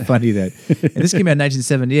 so it's just funny that. And this came out in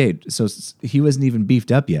 1978, so he wasn't even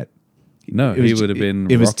beefed up yet. No, he would have been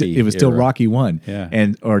Rocky. It was still era. Rocky 1.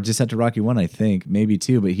 Yeah. Or just after Rocky 1, I think, maybe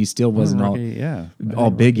 2, but he still wasn't Rocky,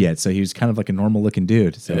 all big yet. So he was kind of like a normal looking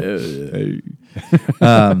dude. So,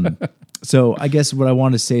 so I guess what I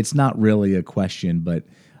want to say, it's not really a question, but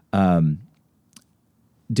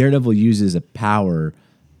Daredevil uses a power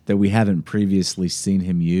that we haven't previously seen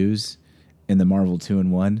him use in the Marvel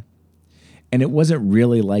 2-in-1. And it wasn't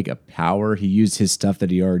really like a power. He used his stuff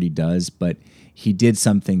that he already does, but he did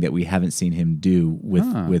something that we haven't seen him do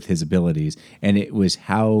with his abilities, and it was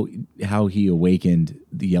how he awakened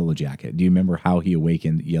the Yellow Jacket. Do you remember how he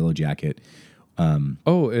awakened Yellow Jacket?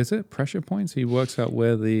 Is it pressure points? He works out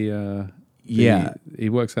where he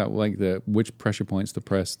works out like which pressure points to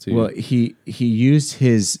press to. Well, he used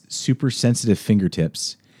his super sensitive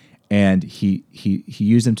fingertips, and he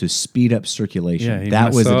used them to speed up circulation. Yeah,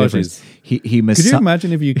 that was the difference. He Could you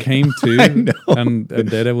imagine if you came to and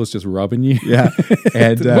Daredevil's just rubbing you? Yeah,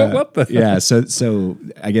 and what the? Yeah, so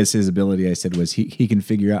I guess his ability, I said, was he can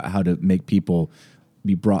figure out how to make people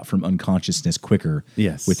be brought from unconsciousness quicker.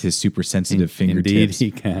 Yes. With his super sensitive fingertips. Indeed he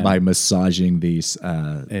can. By massaging these.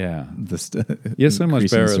 You're so much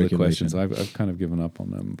better at the questions. I've kind of given up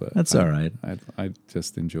on them, but that's all right. I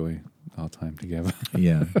just enjoy our time together.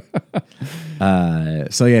 Yeah.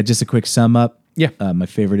 So yeah, just a quick sum up. Yeah. My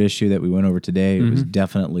favorite issue that we went over today was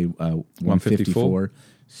definitely 154.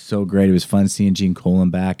 So great. It was fun seeing Gene Colan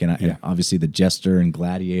back, and obviously the Jester and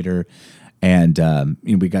Gladiator, and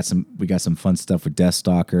we got some fun stuff with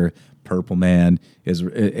Deathstalker, Purple Man.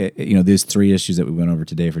 These 3 issues that we went over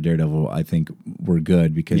today for Daredevil, I think were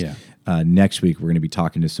good because next week we're going to be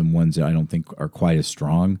talking to some ones that I don't think are quite as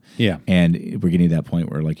strong. Yeah, and we're getting to that point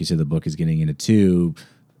where, like you said, the book is getting into 2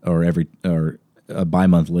 or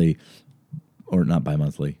bi-monthly. Or not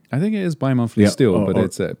bi-monthly. I think it is bi-monthly still, but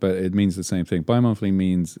it means the same thing. Bi-monthly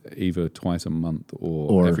means either twice a month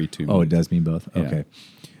or every 2 months. Oh, it does mean both? Yeah. Okay.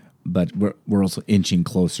 But we're also inching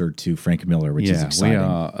closer to Frank Miller, which is exciting. We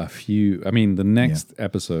are a few. I mean, the next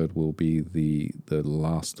episode will be the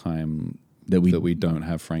last time that we don't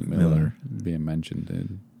have Frank Miller being mentioned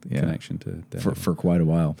in connection to Daredevil. For quite a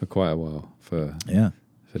while. For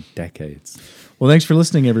decades. Well, thanks for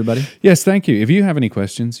listening, everybody. Yes, thank you. If you have any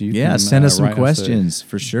questions, you can send us some questions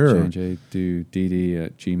for sure.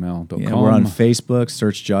 JJDoDD@gmail.com. Yeah, we're on Facebook.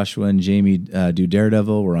 Search Joshua and Jamie do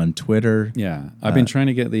Daredevil. We're on Twitter. Yeah, I've been trying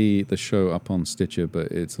to get the show up on Stitcher,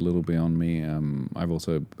 but it's a little beyond me. I've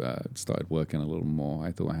also started working a little more.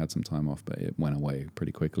 I thought I had some time off, but it went away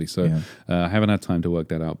pretty quickly. So I haven't had time to work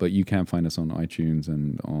that out. But you can find us on iTunes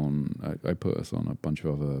and I put us on a bunch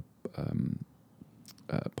of other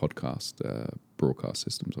podcast broadcast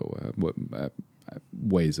systems or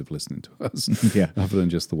ways of listening to us other than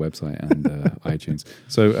just the website and iTunes.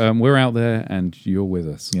 So we're out there and you're with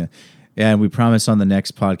us. Yeah. And we promise on the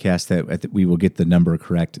next podcast that we will get the number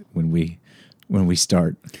correct when we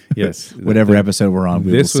start. Yes. Whatever episode we're on.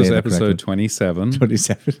 This was episode 27.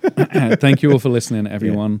 27. Thank you all for listening,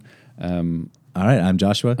 everyone. All right. I'm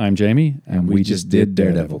Joshua. I'm Jamie. And we just did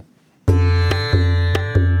Daredevil.